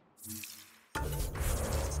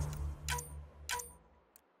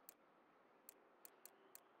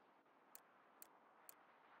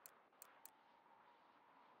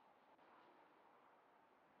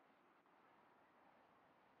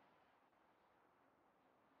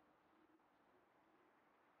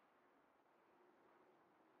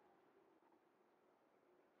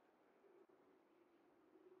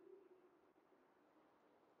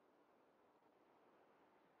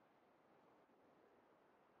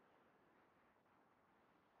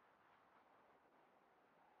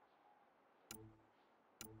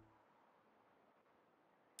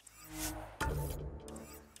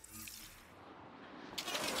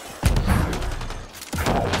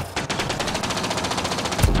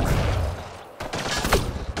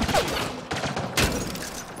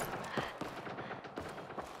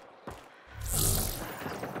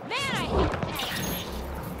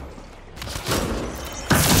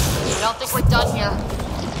 I don't think we're done here.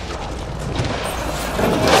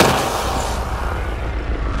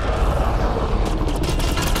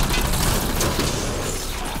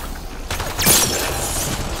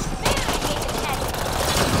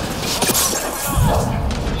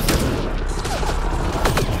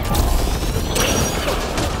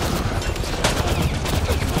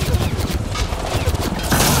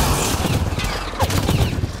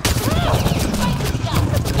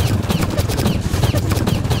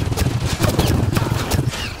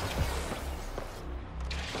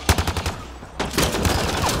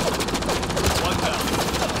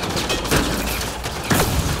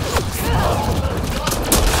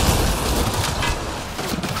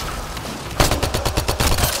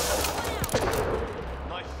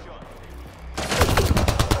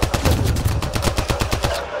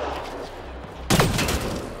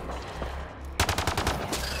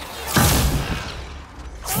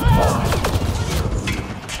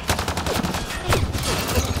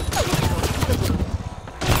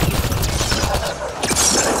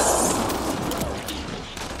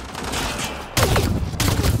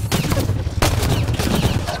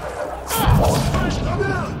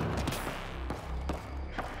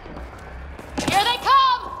 Here they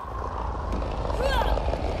come!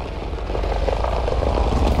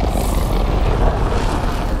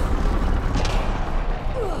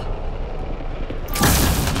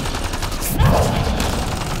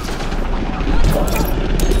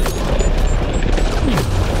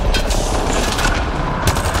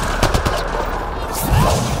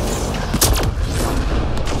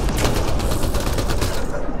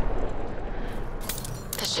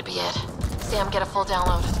 This should be it. Sam, get a full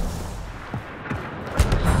download.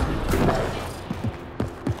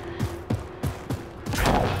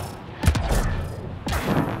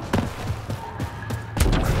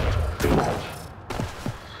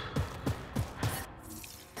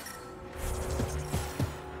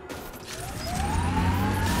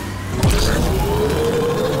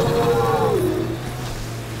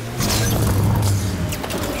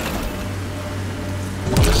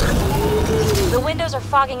 The windows are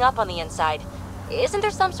fogging up on the inside. Isn't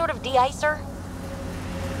there some sort of de-icer?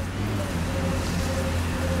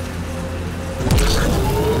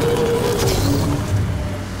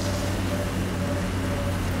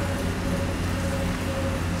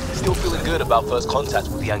 Still feeling good about first contact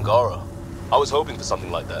with the Angara. I was hoping for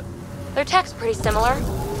something like that. Their tech's pretty similar.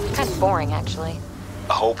 Kind of boring, actually.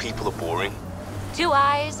 The whole people are boring. 2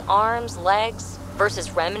 eyes, arms, legs.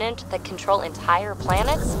 versus Remnant that control entire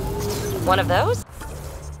planets? One of those?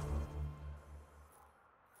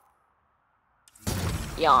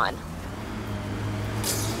 Yawn.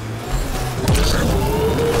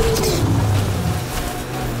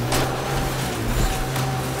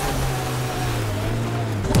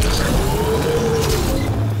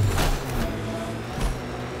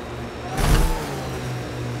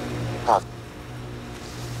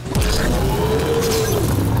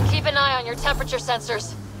 Keep an eye on your temperature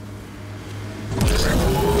sensors.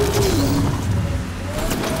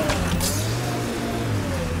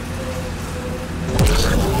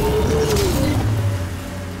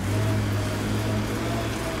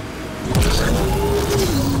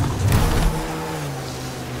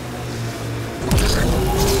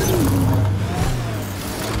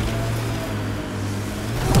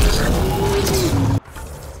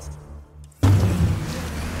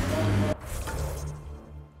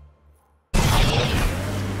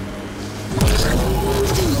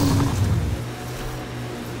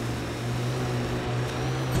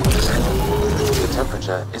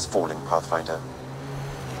 Temperature is falling, Pathfinder.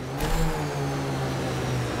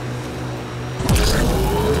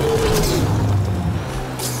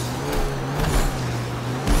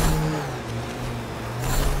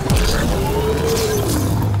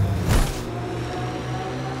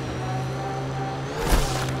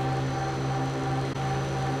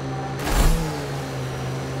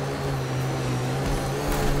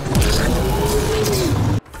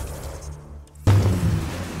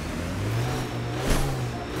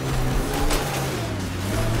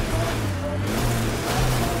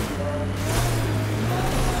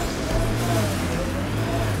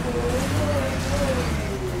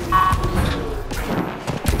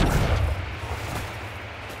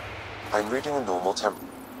 I'm reading a normal temp.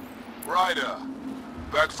 Ryder,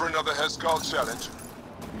 back for another Heskal challenge?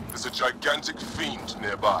 There's a gigantic fiend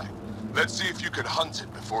nearby. Let's see if you can hunt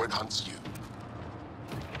it before it hunts you.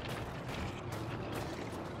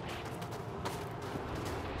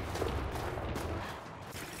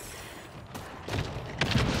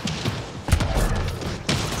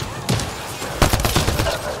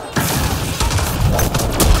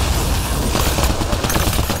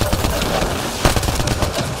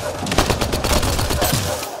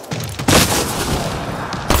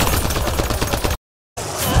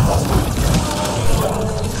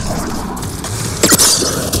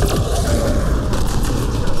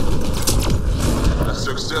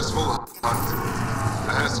 Successful hunt.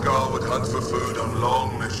 The Heskal would hunt for food on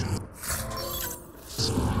long missions.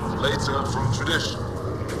 Later, from tradition.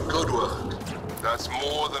 Good work. That's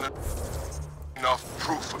more than enough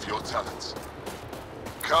proof of your talents.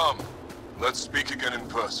 Come, let's speak again in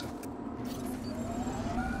person.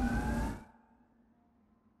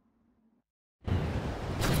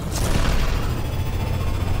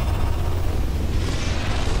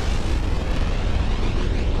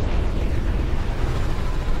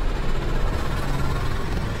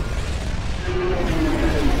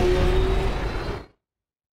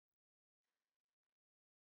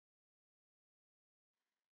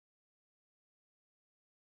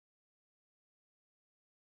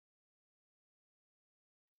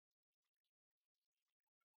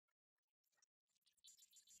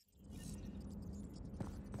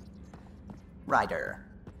 Ryder.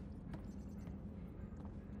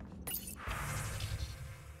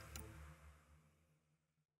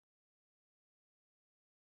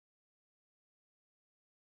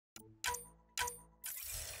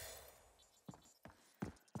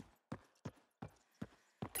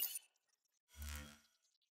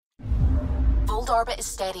 Old orbit is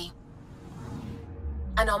steady.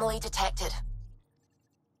 Anomaly detected.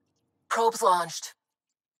 Probes launched.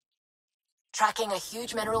 Tracking a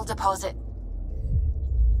huge mineral deposit.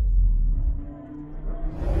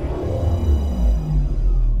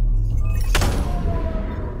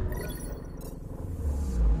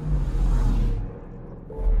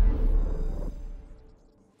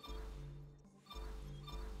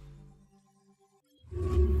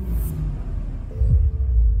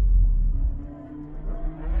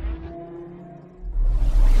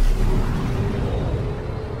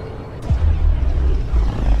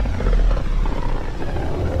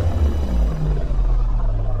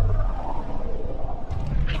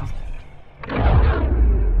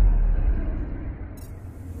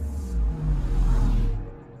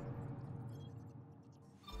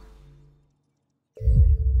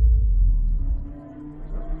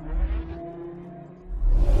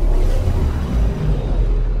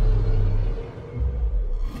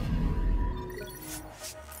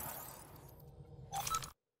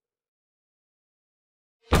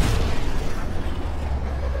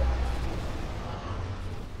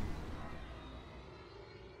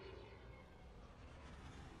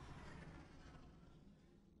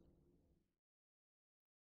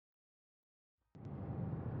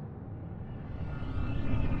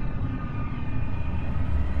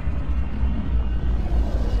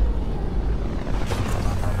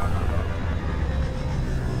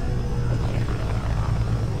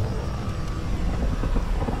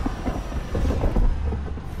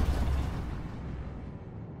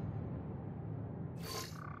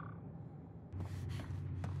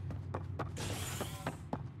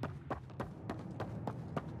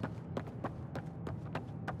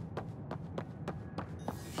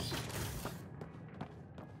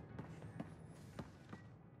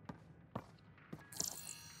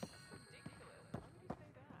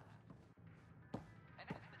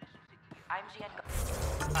 I'm Gian,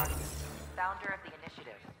 founder of the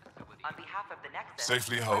initiative. On behalf of the Nexus...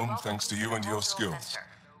 Safely home, thanks to you and your skills.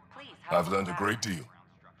 I've learned a great deal.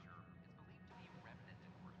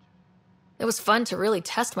 It was fun to really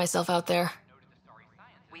test myself out there.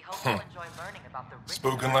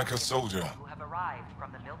 Spoken like a soldier.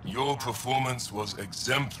 Your performance was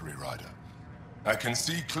exemplary, Ryder. I can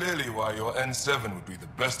see clearly why your N7 would be the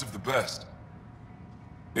best of the best.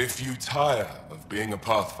 If you tire of being a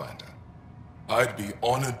Pathfinder, I'd be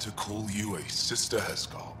honored to call you a Sister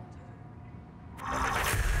Heskal. The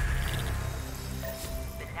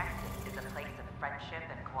Nexus is a place of friendship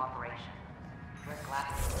and cooperation. We're glad.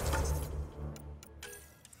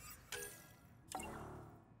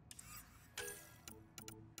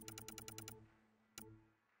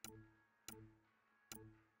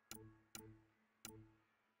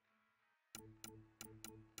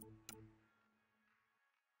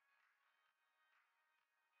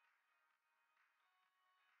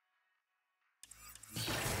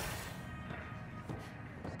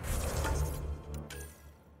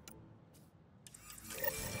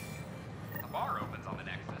 A bar opens on the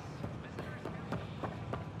Nexus.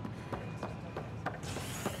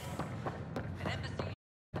 An embassy.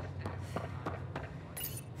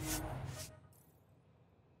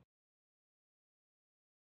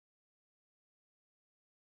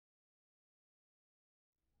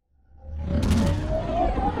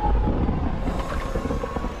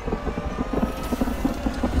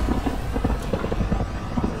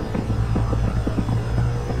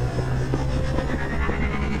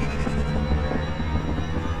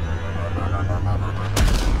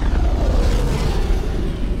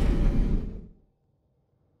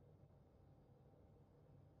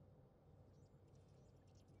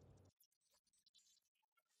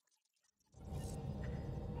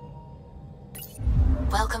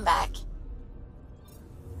 Welcome back.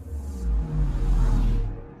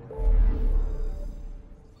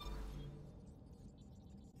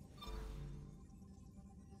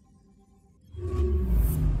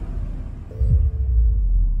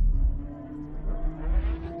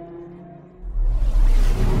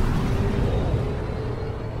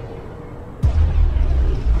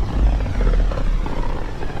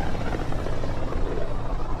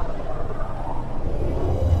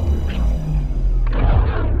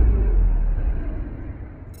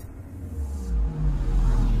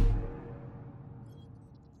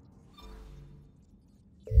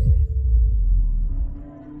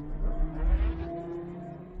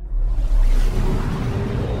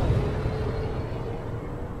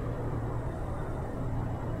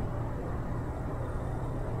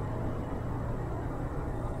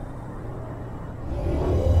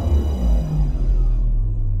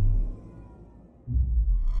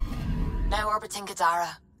 Now orbiting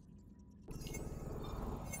Gadara.